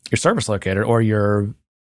service locator or your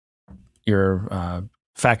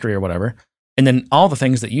factory or whatever, and then all the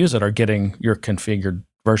things that use it are getting your configured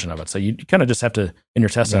version of it. So you kind of just have to, in your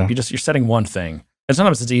test setup, you're setting one thing, and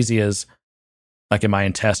sometimes it's easy as like, am I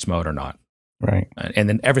in test mode or not? Right. And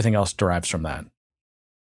then everything else derives from that.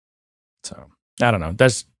 So I don't know.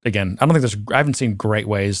 I haven't seen great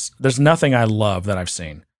ways. There's nothing I love that I've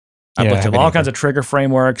seen. I've looked at all kinds of trigger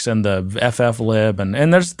frameworks and the FFlib,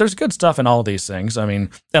 and there's good stuff in all of these things. I mean,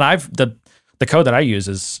 and the code that I use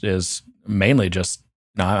is mainly just,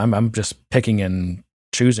 I'm just picking and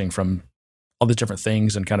choosing from all these different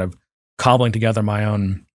things and kind of cobbling together my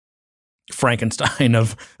own Frankenstein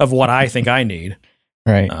of what I think I need.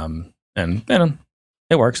 Right. And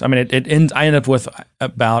it works. I mean, I end up with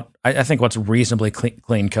about, I think, what's reasonably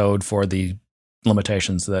clean code for the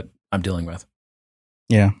limitations that I'm dealing with.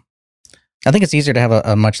 Yeah. I think it's easier to have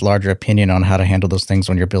a much larger opinion on how to handle those things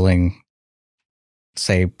when you're building,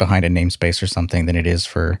 say, behind a namespace or something than it is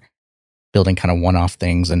for building kind of one-off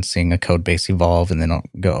things and seeing a code base evolve and then I'll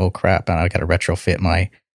go, oh crap, I got to retrofit my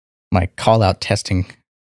call-out testing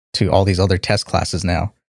to all these other test classes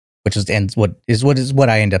now, which is what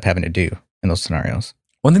I end up having to do in those scenarios.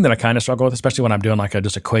 One thing that I kind of struggle with, especially when I'm doing like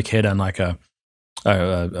just a quick hit on like a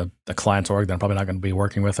client's org that I'm probably not going to be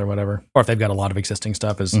working with or whatever, or if they've got a lot of existing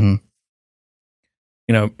stuff, is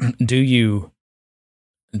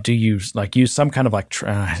do you like use some kind of like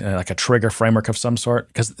a trigger framework of some sort?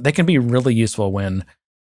 Because they can be really useful when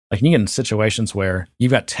like you get in situations where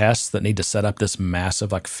you've got tests that need to set up this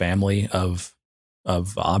massive like family of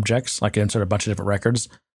objects, like insert a bunch of different records,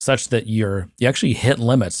 such that you actually hit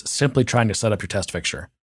limits simply trying to set up your test fixture.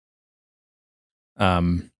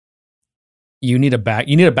 You need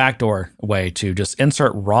a backdoor way to just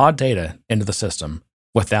insert raw data into the system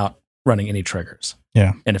without running any triggers.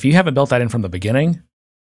 Yeah. And if you haven't built that in from the beginning,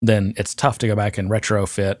 then it's tough to go back and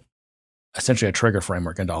retrofit essentially a trigger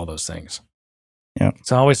framework into all those things. Yeah.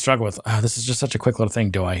 So I always struggle with, this is just such a quick little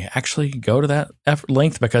thing. Do I actually go to that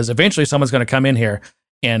length? Because eventually someone's going to come in here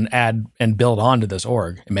and add and build onto this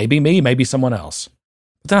org. It may be me, maybe someone else.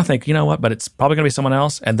 But then I think, you know what? But it's probably going to be someone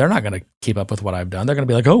else, and they're not going to keep up with what I've done. They're going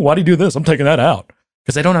to be like, oh, why do you do this? I'm taking that out.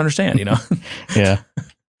 Because they don't understand, Yeah.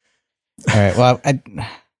 All right. Well,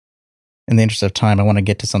 in the interest of time, I want to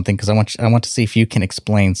get to something because I want to see if you can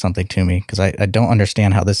explain something to me because I don't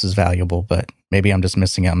understand how this is valuable, but maybe I'm just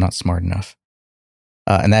missing out. I'm not smart enough.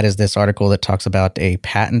 And that is this article that talks about a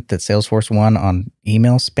patent that Salesforce won on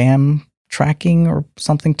email spam tracking or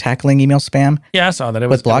something, tackling email spam. Yeah, I saw that.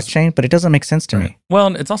 With blockchain, but it doesn't make sense to me.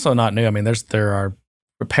 Well, it's also not new. I mean, there are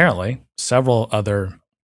apparently several other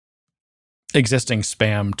existing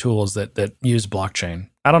spam tools that use blockchain.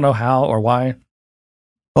 I don't know how or why.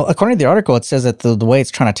 Well, according to the article, it says that the way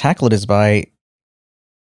it's trying to tackle it is by,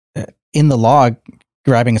 in the log,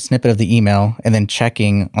 grabbing a snippet of the email and then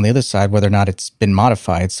checking on the other side whether or not it's been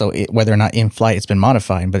modified. So whether or not in flight it's been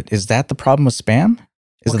modified. But is that the problem with spam?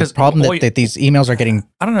 Is it the problem that these emails are getting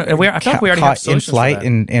I don't know. I feel like we already have solutions in flight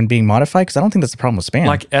and being modified? Because I don't think that's the problem with spam.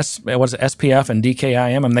 Like SPF and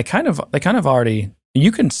DKIM. I mean, they kind of already.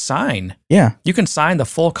 You can sign. Yeah. You can sign the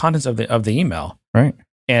full contents of the email. Right.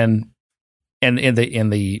 And in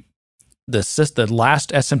the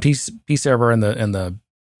last SMTP server in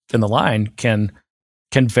the line can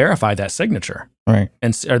verify that signature. Right.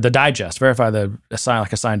 Or the digest, verify a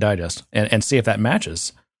signed digest and see if that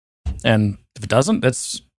matches. And if it doesn't,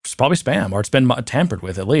 it's probably spam, or it's been tampered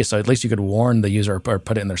with at least. So at least you could warn the user or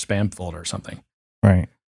put it in their spam folder or something. Right.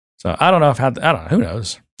 So I don't know I don't know. Who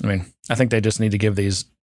knows? I mean, I think they just need to give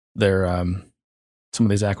their some of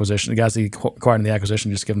these acquisitions, the guys that acquired the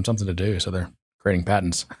acquisition, just give them something to do. So they're creating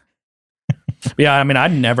patents. But yeah, I mean,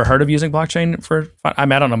 I'd never heard of using blockchain for. I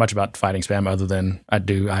mean, I don't know much about fighting spam other than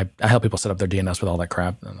I help people set up their DNS with all that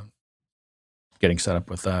crap, and getting set up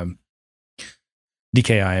with DKIM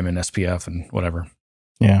and SPF and whatever.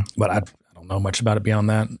 Yeah, but I don't know much about it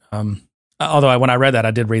beyond that. Although when I read that,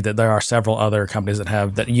 I did read that there are several other companies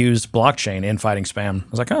that use blockchain in fighting spam. I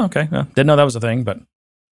was like, oh, okay, didn't know that was a thing, but.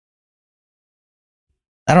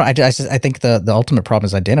 I think the ultimate problem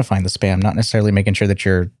is identifying the spam, not necessarily making sure that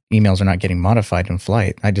your emails are not getting modified in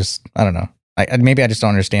flight. I don't know. Maybe I just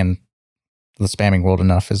don't understand the spamming world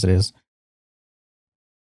enough as it is.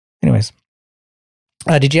 Anyways,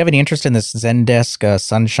 did you have any interest in this Zendesk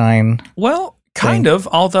Sunshine? Well, kind of.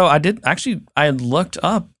 Although I looked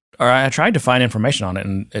up, or I tried to find information on it,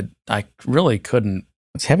 and I really couldn't.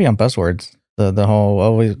 It's heavy on buzzwords. The whole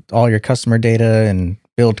all your customer data and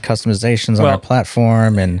build customizations on our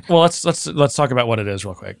platform. And let's talk about what it is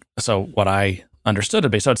real quick. So what I understood it to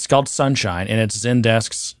be, so it's called Sunshine, and it's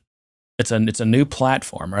Zendesk's. It's a new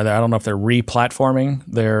platform. I don't know if they're re-platforming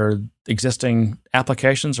their existing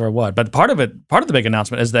applications or what. But part of the big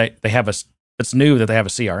announcement is they have it's new that they have a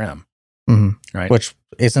CRM. Mm-hmm. Right. Which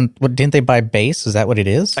didn't they buy Base? Is that what it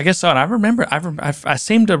is? I guess so. And I remember, I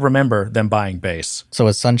seem to remember them buying Base. So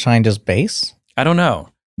is Sunshine just Base? I don't know,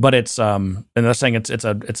 but it's and they're saying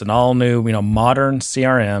it's an all new, modern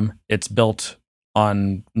CRM. It's built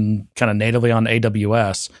on kind of natively on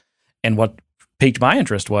AWS. And what piqued my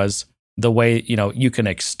interest was the way, you can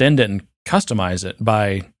extend it and customize it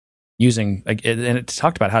by using, and it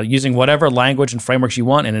talked about how using whatever language and frameworks you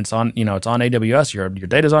want, and it's on, it's on AWS. Your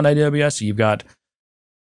data's on AWS. So you've got,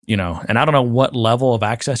 and I don't know what level of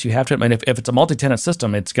access you have to it. I mean, if it's a multi-tenant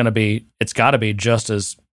system, it's got to be just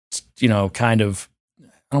as, kind of, I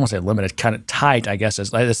don't want to say limited, kind of tight, I guess,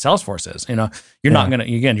 as Salesforce is. You're not gonna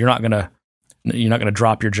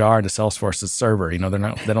drop your jar into Salesforce's server. They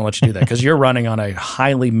don't let you do that because you're running on a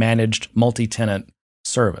highly managed multi-tenant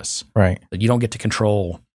service, right? That you don't get to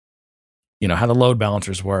control. How the load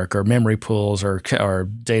balancers work, or memory pools, or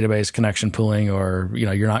database connection pooling, or you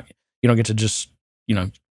don't get to just you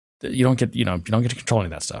don't get to control any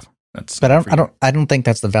of that stuff. But I don't think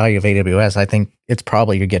that's the value of AWS. I think it's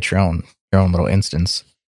probably you get your own little instance.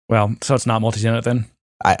 Well, so it's not multi-tenant then?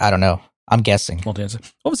 I don't know. I'm guessing.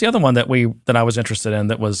 Multi-instance. What was the other one that I was interested in?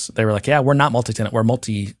 They were like, yeah, we're not multi-tenant, we're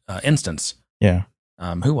multi-instance. Yeah.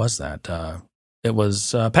 Who was that? It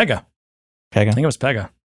was Pega. Pega. I think it was Pega.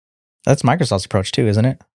 That's Microsoft's approach too, isn't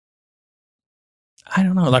it? I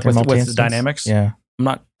don't know. Like with the Dynamics. Yeah.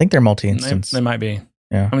 I think they're multi-instance. They might be.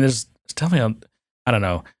 Yeah. I mean, there's definitely I don't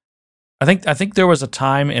know. I think there was a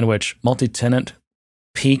time in which multi-tenant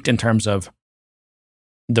peaked in terms of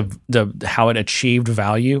the how it achieved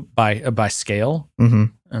value by scale. Mm-hmm.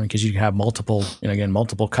 I mean, because you can have multiple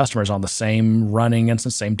customers on the same running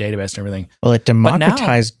instance, same database and everything. Well, it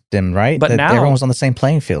democratized them, right? But now everyone was on the same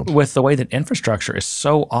playing field. With the way that infrastructure is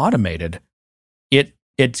so automated,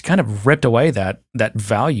 it's kind of ripped away that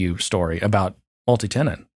value story about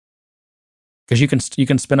multi-tenant. Because you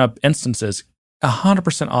can spin up instances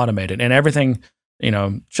 100% automated, and everything,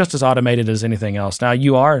 just as automated as anything else. Now I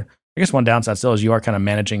guess one downside still is you are kind of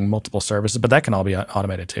managing multiple services, but that can all be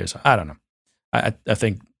automated too. So I don't know. I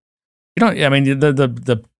think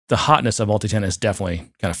the hotness of multi-tenant is definitely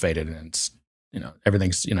kind of faded, and it's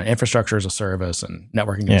everything's infrastructure as a service and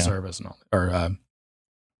networking as a service and all. Or I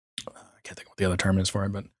can't think what the other term is for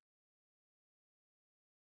it, but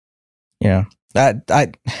yeah,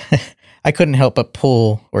 I couldn't help but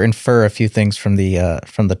pull or infer a few things from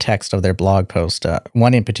the text of their blog post.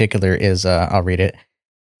 One in particular is I'll read it.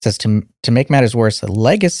 It says, to make matters worse,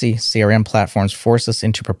 legacy CRM platforms force us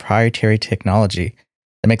into proprietary technology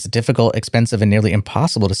that makes it difficult, expensive, and nearly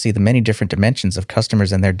impossible to see the many different dimensions of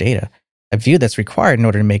customers and their data, a view that's required in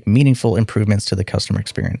order to make meaningful improvements to the customer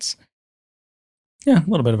experience. Yeah, a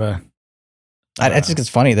little bit of a... I just think it's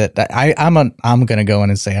funny that I'm going to go in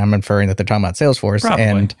and say I'm inferring that they're talking about Salesforce, probably.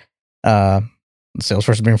 And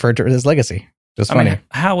Salesforce is being referred to as legacy. Just funny. I mean,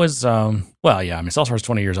 how is... Salesforce is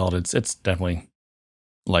 20 years old. It's definitely...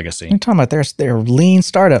 legacy. You're talking about their lean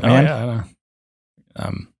startup, man. Oh, yeah,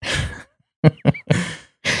 I know.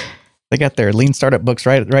 They got their lean startup books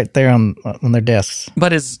right there on their desks.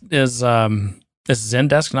 But is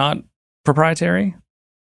Zendesk not proprietary?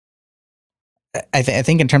 I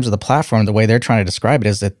think in terms of the platform, the way they're trying to describe it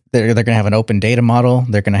is that they're going to have an open data model.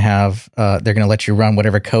 They're going to have they're going to let you run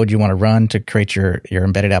whatever code you want to run to create your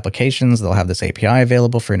embedded applications. They'll have this API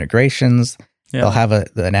available for integrations. Yeah. They'll have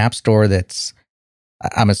an app store that's,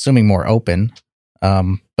 I'm assuming, more open.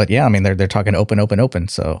 But yeah, I mean they're talking open.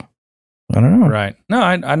 So I don't know. Right? No,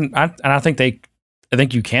 I think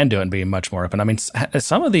you can do it and be much more open. I mean,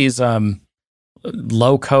 some of these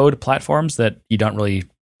low code platforms that you don't really.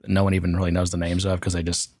 No one even really knows the names of because I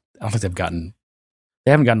don't think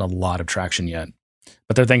they haven't gotten a lot of traction yet.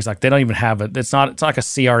 But they're things like they don't even have it. It's not like a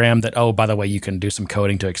CRM that, oh, by the way, you can do some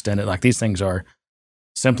coding to extend it. Like these things are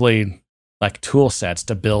simply like tool sets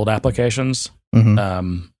to build applications. Mm-hmm.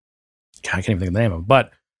 I can't even think of the name of them.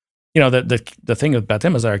 But you know, the thing about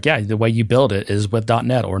them is like, yeah, the way you build it is with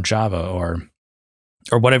 .NET or Java or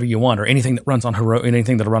whatever you want, or anything that runs on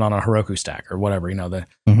anything that'll run on a Heroku stack or whatever. You know,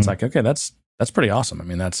 it's like, okay, that's pretty awesome. I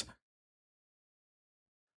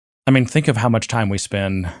mean, think of how much time we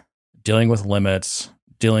spend dealing with limits,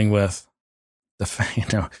 dealing with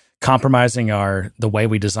compromising the way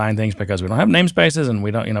we design things because we don't have namespaces and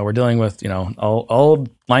we don't, we're dealing with, old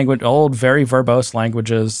very verbose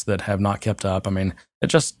languages that have not kept up. I mean, it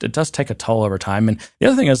does take a toll over time. And the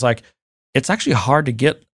other thing is like, it's actually hard to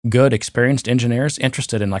get good, experienced engineers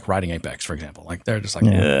interested in like writing Apex, for example. Like they're just like,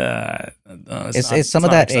 is some of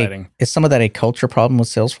that a culture problem with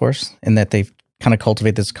Salesforce in that they've kind of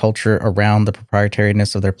cultivate this culture around the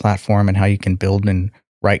proprietariness of their platform and how you can build and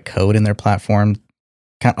write code in their platform,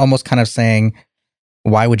 almost kind of saying,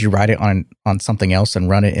 why would you write it on something else and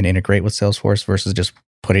run it and integrate with Salesforce versus just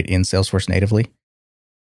put it in Salesforce natively?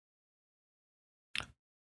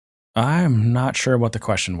 I'm not sure what the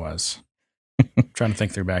question was. Trying to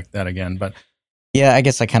think through back that again, but yeah, I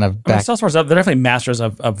guess I kind of Salesforce. They're definitely masters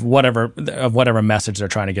of whatever message they're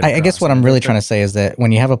trying to get. I guess what I'm really trying to say is that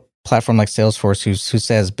when you have a platform like Salesforce who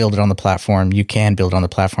says build it on the platform, you can build it on the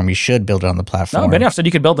platform. You should build it on the platform. No, Benioff said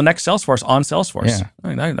you could build the next Salesforce on Salesforce. Yeah,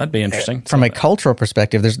 I mean, that'd be interesting. From a cultural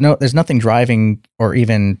perspective, there's nothing driving or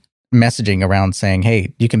even messaging around saying,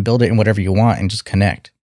 hey, you can build it in whatever you want and just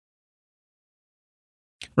connect.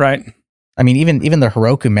 Right. I mean, even the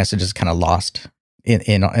Heroku message is kind of lost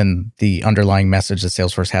in the underlying message that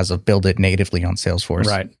Salesforce has of build it natively on Salesforce.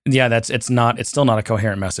 Right. Yeah, it's still not a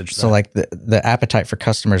coherent message. So like the appetite for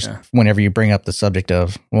customers, whenever you bring up the subject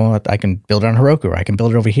of, well, I can build it on Heroku or I can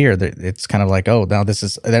build it over here, it's kind of like, oh, now this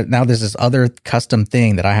is this other custom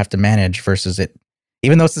thing that I have to manage versus it.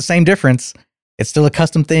 Even though it's the same difference, it's still a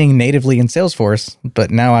custom thing natively in Salesforce, but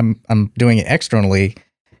now I'm doing it externally.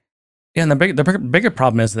 Yeah, and the bigger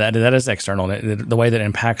problem is that is external. The way that it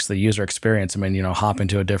impacts the user experience. I mean, hop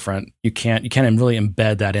into a different. You can't really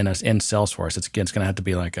embed that in Salesforce. It's going to have to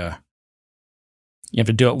be like you have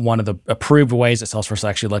to do it one of the approved ways that Salesforce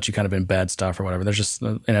actually lets you kind of embed stuff or whatever. There's just,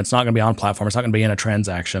 and it's not going to be on platform. It's not going to be in a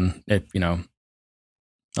transaction.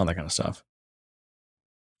 All that kind of stuff.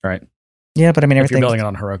 Right. Yeah, but I mean, if you're building it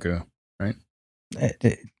on Heroku, right?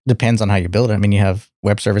 It depends on how you build it. I mean, you have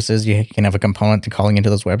web services. You can have a component calling into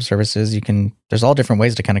those web services. There's all different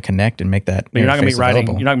ways to kind of connect and make that. But you're not going to be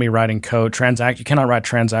writing code. You cannot write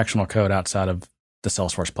transactional code outside of the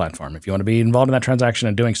Salesforce platform. If you want to be involved in that transaction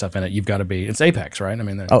and doing stuff in it, you've got to be. It's Apex, right? I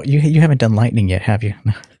mean, you haven't done Lightning yet, have you?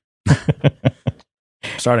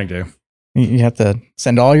 Starting to. You have to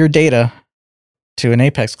send all your data to an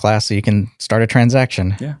Apex class so you can start a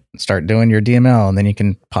transaction. Yeah. Start doing your DML, and then you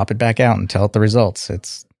can pop it back out and tell it the results.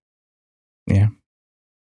 Yeah.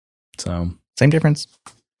 So same difference.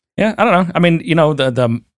 Yeah, I don't know. I mean,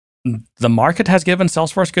 the market has given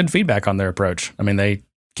Salesforce good feedback on their approach. I mean, they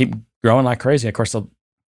keep growing like crazy. Of course, a lot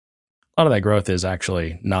of that growth is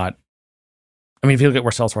actually not. I mean, if you look at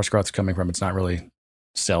where Salesforce growth is coming from, it's not really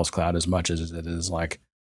Sales Cloud as much as it is like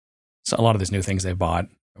a lot of these new things they bought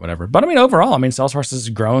or whatever. But I mean, overall, Salesforce has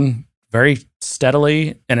grown very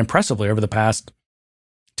steadily and impressively over the past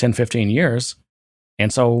 10, 15 years.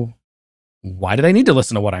 And so why do they need to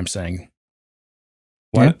listen to what I'm saying?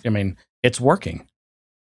 I mean, it's working.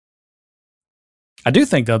 I do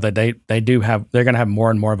think though that they're going to have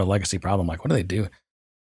more and more of a legacy problem. Like, what do they do?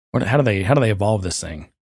 How do they evolve this thing?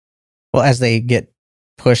 Well, as they get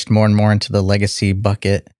pushed more and more into the legacy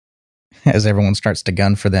bucket, as everyone starts to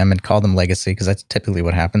gun for them and call them legacy, because that's typically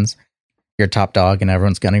what happens. You're top dog and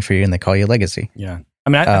everyone's gunning for you and they call you legacy. Yeah. I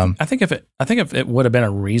mean, I think if it would have been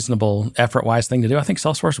a reasonable effort-wise thing to do, I think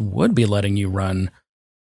Salesforce would be letting you run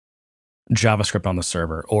JavaScript on the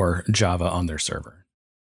server or Java on their server.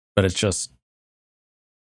 But there's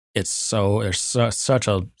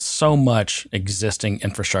so much existing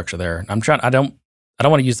infrastructure there. I don't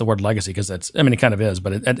want to use the word legacy because it kind of is,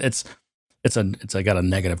 but it's it's got a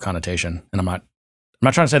negative connotation, and I'm not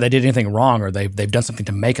trying to say they did anything wrong or they've done something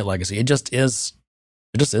to make it legacy. It just is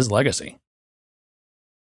legacy.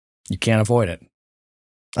 You can't avoid it.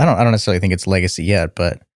 I don't necessarily think it's legacy yet,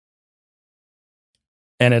 but.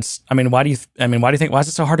 And why do you think, why is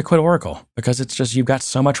it so hard to quit Oracle? Because it's just, you've got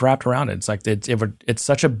so much wrapped around it. It's like, it's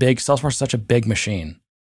such a big, Salesforce is such a big machine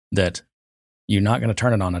that you're not going to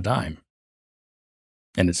turn it on a dime.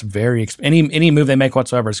 And it's very, any move they make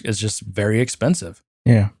whatsoever is just very expensive.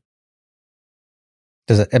 Yeah.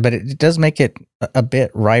 But it does make it a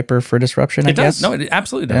bit riper for disruption, I guess. No, it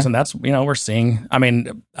absolutely does. Yeah. And that's, we're seeing,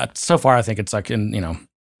 so far I think it's like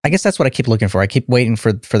I guess that's what I keep looking for. I keep waiting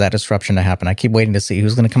for that disruption to happen. I keep waiting to see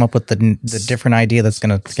who's going to come up with the different idea that's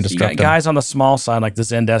going to disrupt them. Guys on the small side, like the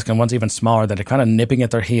Zendesk, and one's even smaller, that are kind of nipping at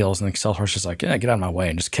their heels, and Salesforce is like, yeah, get out of my way,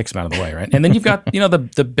 and just kicks them out of the way, right? And then you've got,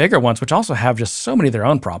 the bigger ones, which also have just so many of their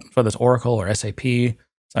own problems, whether it's Oracle or SAP, it's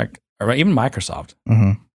like, or even Microsoft.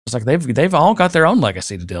 Mm-hmm. It's like they've all got their own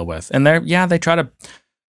legacy to deal with, and they try to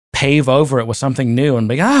pave over it with something new and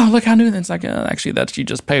be, oh, look how new. And it's like, actually, that's, you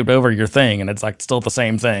just paved over your thing, and it's like still the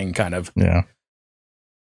same thing, kind of. Yeah.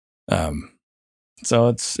 So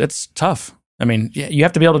it's tough. You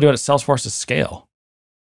have to be able to do it at Salesforce's scale.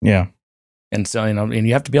 Yeah. And so, and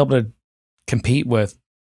you have to be able to compete with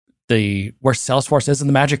where Salesforce is in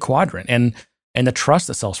the Magic Quadrant, and the trust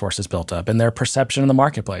that Salesforce has built up, and their perception in the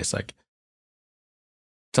marketplace. Like,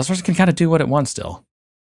 Salesforce can kind of do what it wants still.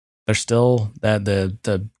 They're still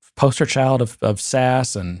the poster child of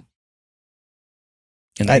SaaS, and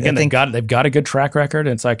again, they've got a good track record.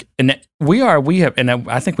 And it's like, and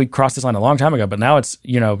I think we crossed this line a long time ago, but now it's,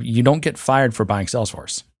 you don't get fired for buying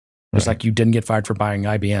Salesforce. It's like you didn't get fired for buying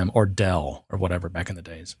IBM or Dell or whatever back in the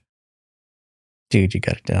days. Dude, you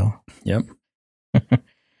got a Dell. Yep.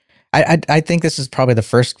 I think this is probably the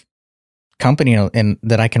first company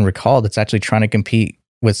that I can recall that's actually trying to compete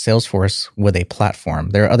with Salesforce with a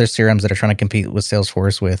platform. There are other CRMs that are trying to compete with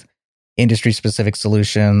Salesforce with industry-specific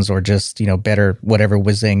solutions or just, better whatever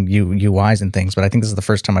whizzing UIs and things. But I think this is the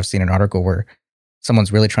first time I've seen an article where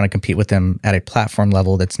someone's really trying to compete with them at a platform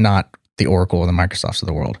level that's not the Oracle or the Microsofts of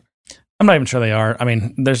the world. I'm not even sure they are.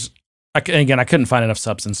 I couldn't find enough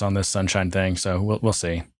substance on this Sunshine thing, so we'll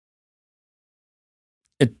see.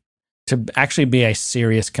 It to actually be a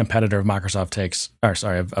serious competitor of Microsoft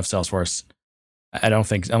of Salesforce. I don't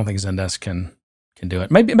think Zendesk can do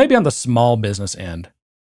it. Maybe on the small business end,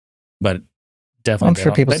 but definitely. I'm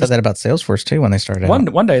sure people said that about Salesforce too when they started.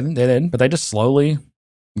 One day they did, but they just slowly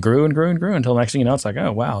grew and grew and grew until next thing you know, it's like,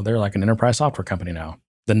 oh wow, they're like an enterprise software company now.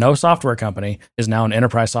 The no software company is now an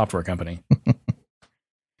enterprise software company.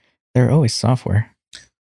 They're always software.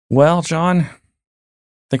 Well, John, I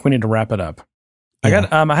think we need to wrap it up. Yeah.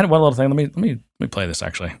 I had one little thing. Let me play this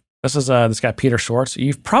actually. This is this guy, Peter Schwartz.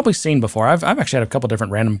 You've probably seen before. I've actually had a couple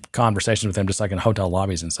different random conversations with him, just like in hotel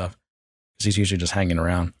lobbies and stuff, because he's usually just hanging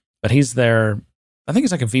around. But he's there. I think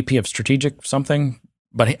he's like a VP of strategic something.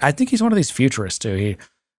 But I think he's one of these futurists too.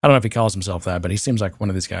 I don't know if he calls himself that, but he seems like one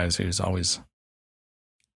of these guys who's always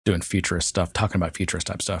doing futurist stuff, talking about futurist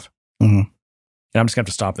type stuff. Mm-hmm. And I'm just going to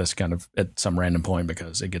have to stop this kind of at some random point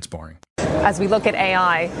because it gets boring. As we look at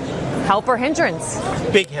AI, help or hindrance?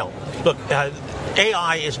 Big help. Look,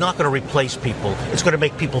 AI is not going to replace people. It's going to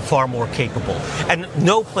make people far more capable. And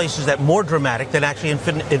no place is that more dramatic than actually in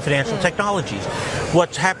financial technologies.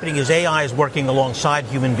 What's happening is AI is working alongside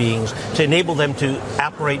human beings to enable them to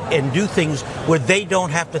operate and do things where they don't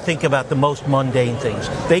have to think about the most mundane things.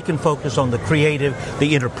 They can focus on the creative,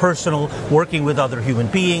 the interpersonal, working with other human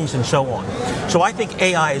beings, and so on. So I think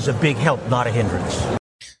AI is a big help, not a hindrance.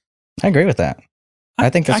 I agree with that. I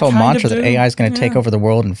think this whole mantra that AI is going to take over the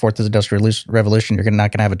world and fourth industrial revolution, you're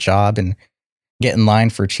not going to have a job and get in line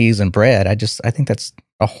for cheese and bread. I think that's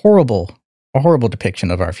a horrible depiction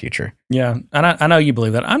of our future. Yeah, and I know you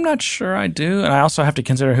believe that. I'm not sure I do, and I also have to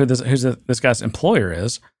consider who this guy's employer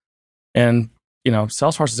is. And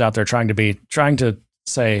Salesforce is out there trying to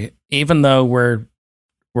say, even though we're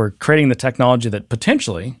creating the technology that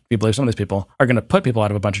potentially, if you believe some of these people, are going to put people out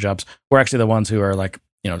of a bunch of jobs, we're actually the ones who are like,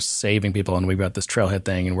 saving people, and we've got this trailhead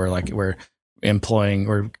thing, and we're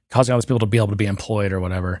causing all these people to be able to be employed or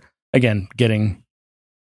whatever. Again, getting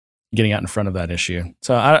out in front of that issue.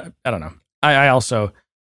 So I don't know.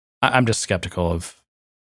 I'm just skeptical of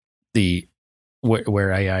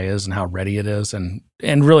where AI is and how ready it is, and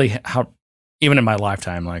really how, even in my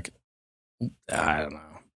lifetime, like, I don't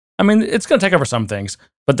know. It's going to take over some things,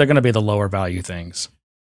 but they're going to be the lower value things.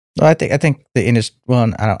 Well, I think the industry.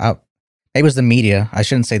 Well, it was the media. I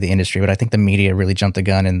shouldn't say the industry, but I think the media really jumped the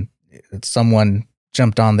gun, and someone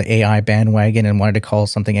jumped on the AI bandwagon and wanted to call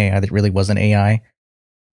something AI that really wasn't AI.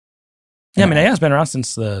 Yeah, I mean, AI has been around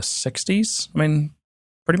since the 60s. I mean,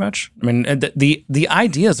 pretty much. I mean, the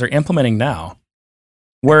ideas they're implementing now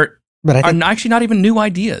are actually not even new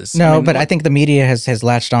ideas. No, I think the media has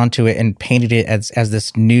latched onto it and painted it as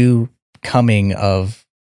this new coming of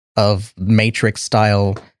Matrix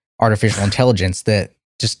style artificial intelligence that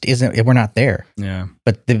just isn't. We're not there. Yeah,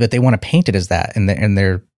 but they want to paint it as that, and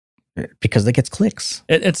they're because it gets clicks.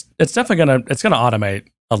 It's definitely gonna automate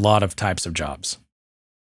a lot of types of jobs.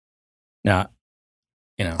 Yeah,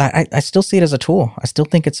 you know, I still see it as a tool. I still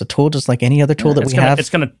think it's a tool, just like any other tool that we have.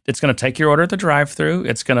 It's gonna take your order at the drive-through.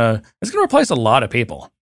 It's gonna replace a lot of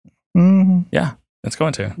people. Mm-hmm. Yeah, it's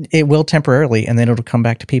going to. It will temporarily, and then it'll come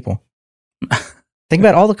back to people. Think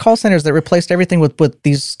about all the call centers that replaced everything with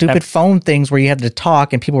these stupid phone things where you had to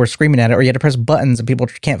talk and people were screaming at it, or you had to press buttons and people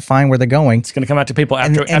can't find where they're going. It's going to come out to people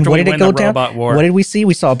after what we did win it go the down? robot war. What did we see?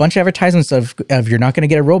 We saw a bunch of advertisements of you're not going to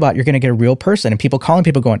get a robot, you're going to get a real person, and people calling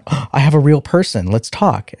people going, oh, I have a real person, let's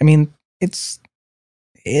talk. I mean,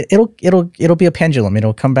 it'll be a pendulum.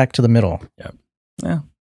 It'll come back to the middle. Yep. Yeah.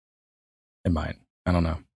 It might. I don't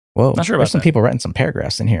know. Whoa. Not sure There's about some that. people writing some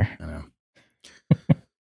paragraphs in here. I know.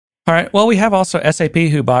 All right. Well, we have also SAP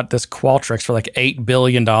who bought this Qualtrics for like $8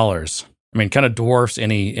 billion. I mean, kind of dwarfs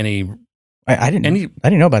any. I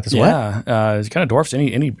didn't know about this. Yeah, it kind of dwarfs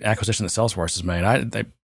any acquisition that Salesforce has made.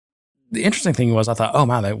 The interesting thing was, I thought, oh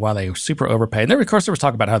man, they super overpaid. And there, of course, there was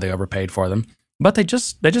talk about how they overpaid for them, but they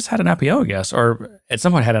just had an IPO, I guess, or at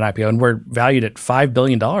some point had an IPO, and were valued at $5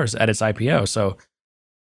 billion at its IPO. So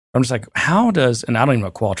I'm just like, how does? And I don't even know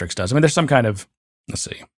what Qualtrics does. I mean, there's some kind of, let's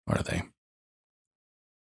see, what are they?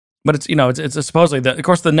 But it's supposedly of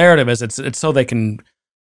course the narrative is it's so they can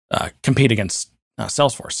compete against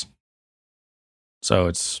Salesforce. So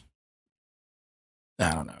it's,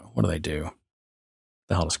 I don't know, what do they do?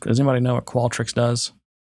 The hell does anybody know what Qualtrics does?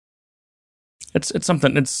 It's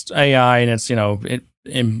something. It's AI, and it's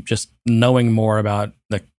just knowing more about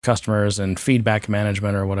the customers and feedback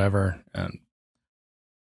management or whatever. And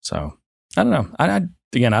so I don't know. I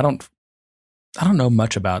don't know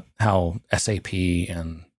much about how SAP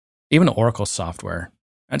and even Oracle software.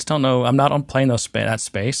 I just don't know. I'm not playing that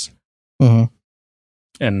space. Mm-hmm.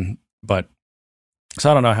 So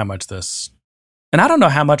I don't know how much this, and I don't know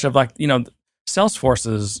how much of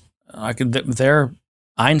Salesforce's their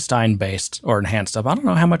Einstein based or enhanced stuff. I don't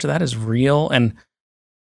know how much of that is real, and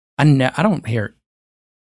I don't hear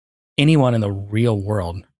anyone in the real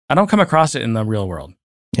world. I don't come across it in the real world.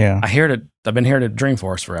 Yeah, I've been here at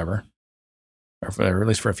Dreamforce forever, or at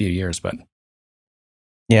least for a few years, but.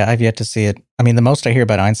 Yeah, I've yet to see it. I mean, the most I hear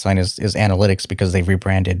about Einstein is analytics, because they've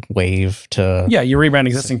rebranded Wave to... Yeah, you rebrand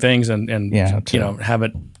existing things and have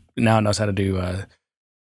it now knows how to do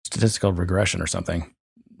statistical regression or something,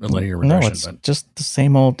 linear regression. No, it's just the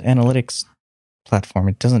same old analytics platform.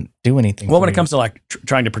 It doesn't do anything. Well, when it comes to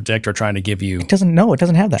trying to predict or trying to give you... It doesn't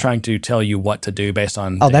have that. Trying to tell you what to do based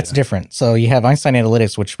on... Oh, data. That's different. So you have Einstein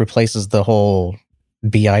Analytics, which replaces the whole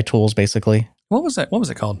BI tools, basically. What was that? What was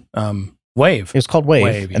it called? Wave. It was called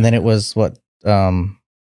Wave, and then it was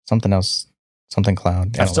something else, something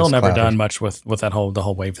cloud. I've still never done much with the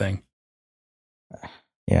whole Wave thing.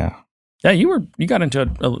 Yeah, you got into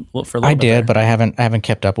it for a little bit. I did, but I haven't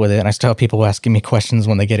kept up with it, and I still have people asking me questions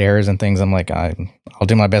when they get errors and things. I'm like, I'll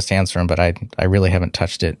do my best to answer them, but I really haven't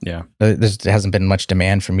touched it. Yeah, there hasn't been much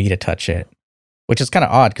demand for me to touch it, which is kind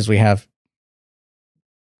of odd because we have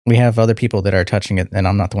other people that are touching it, and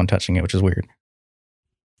I'm not the one touching it, which is weird.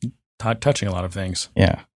 Touching a lot of things.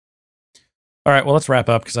 Yeah. All right. Well, let's wrap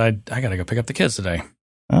up because I got to go pick up the kids today.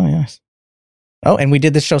 Oh, yes. Oh, and we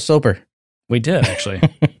did this show sober. We did, actually.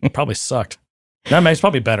 It probably sucked. No, it's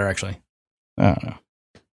probably better, actually. I don't know.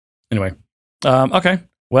 Anyway. Okay.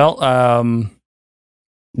 Well,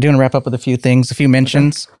 doing a wrap up with a few things, a few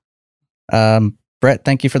mentions. Okay. Brett,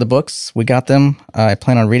 thank you for the books. We got them. I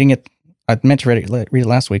plan on reading it. I meant to read it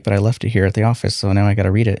last week, but I left it here at the office, so now I got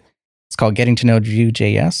to read it. It's called Getting to Know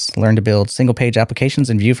Vue.js. Learn to build single-page applications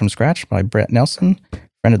in Vue from scratch by Brett Nelson,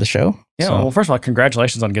 friend of the show. Yeah, well, first of all,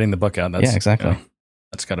 congratulations on getting the book out. Yeah, exactly.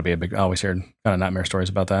 That's got to be a big... I always heard kind of nightmare stories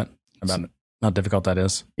about that, about how difficult that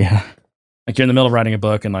is. Yeah. Like you're in the middle of writing a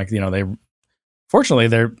book, and they... Fortunately,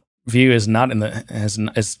 their Vue is not in the...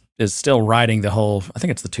 is still writing the whole... I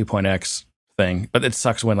think it's the 2.x thing, but it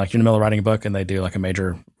sucks when you're in the middle of writing a book and they do a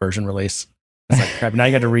major version release. It's like, crap, now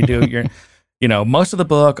you got to redo your... most of the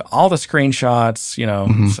book, all the screenshots,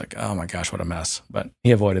 Mm-hmm. It's like, oh my gosh, what a mess. But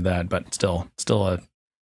he avoided that, but still a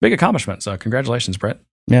big accomplishment. So congratulations, Brett.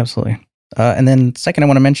 Yeah, absolutely. And then second, I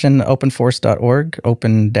want to mention openforce.org,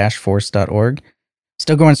 open-force.org.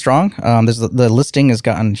 Still going strong. The listing has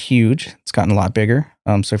gotten huge. It's gotten a lot bigger.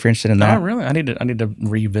 So if you're interested in that. Oh, really? I need to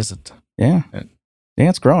revisit. Yeah.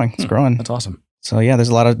 It's growing. It's growing. That's awesome. So yeah, there's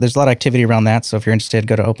a lot of activity around that. So if you're interested,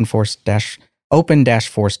 go to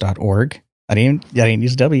open-force.org. I didn't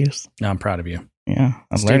use W's. No, I'm proud of you. Yeah,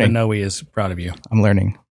 I'm Stephen learning. Noe is proud of you. I'm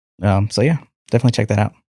learning. So yeah, definitely check that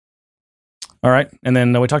out. All right, and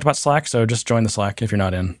then we talked about Slack. So just join the Slack if you're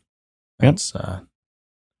not in. It's a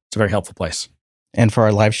very helpful place. And for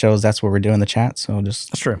our live shows, that's where we're doing the chat. So That's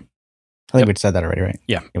true. I think we'd said that already, right?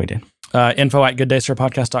 Yeah, we did.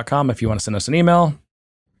 info@gooddaysirpodcast.com if you want to send us an email.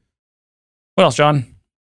 What else, John?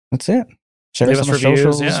 That's it. Share Leave us us on reviews,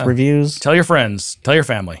 socials, yeah. reviews. Tell your friends. Tell your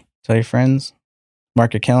family. Tell your friends.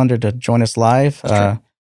 Mark your calendar to join us live.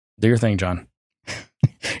 Do your thing, John.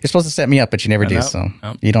 You're supposed to set me up, but you never do. No, So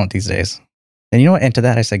no. you don't these days. And you know what? And to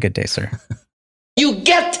that, I say good day, sir. You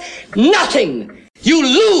get nothing. You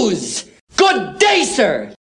lose. Good day, sir.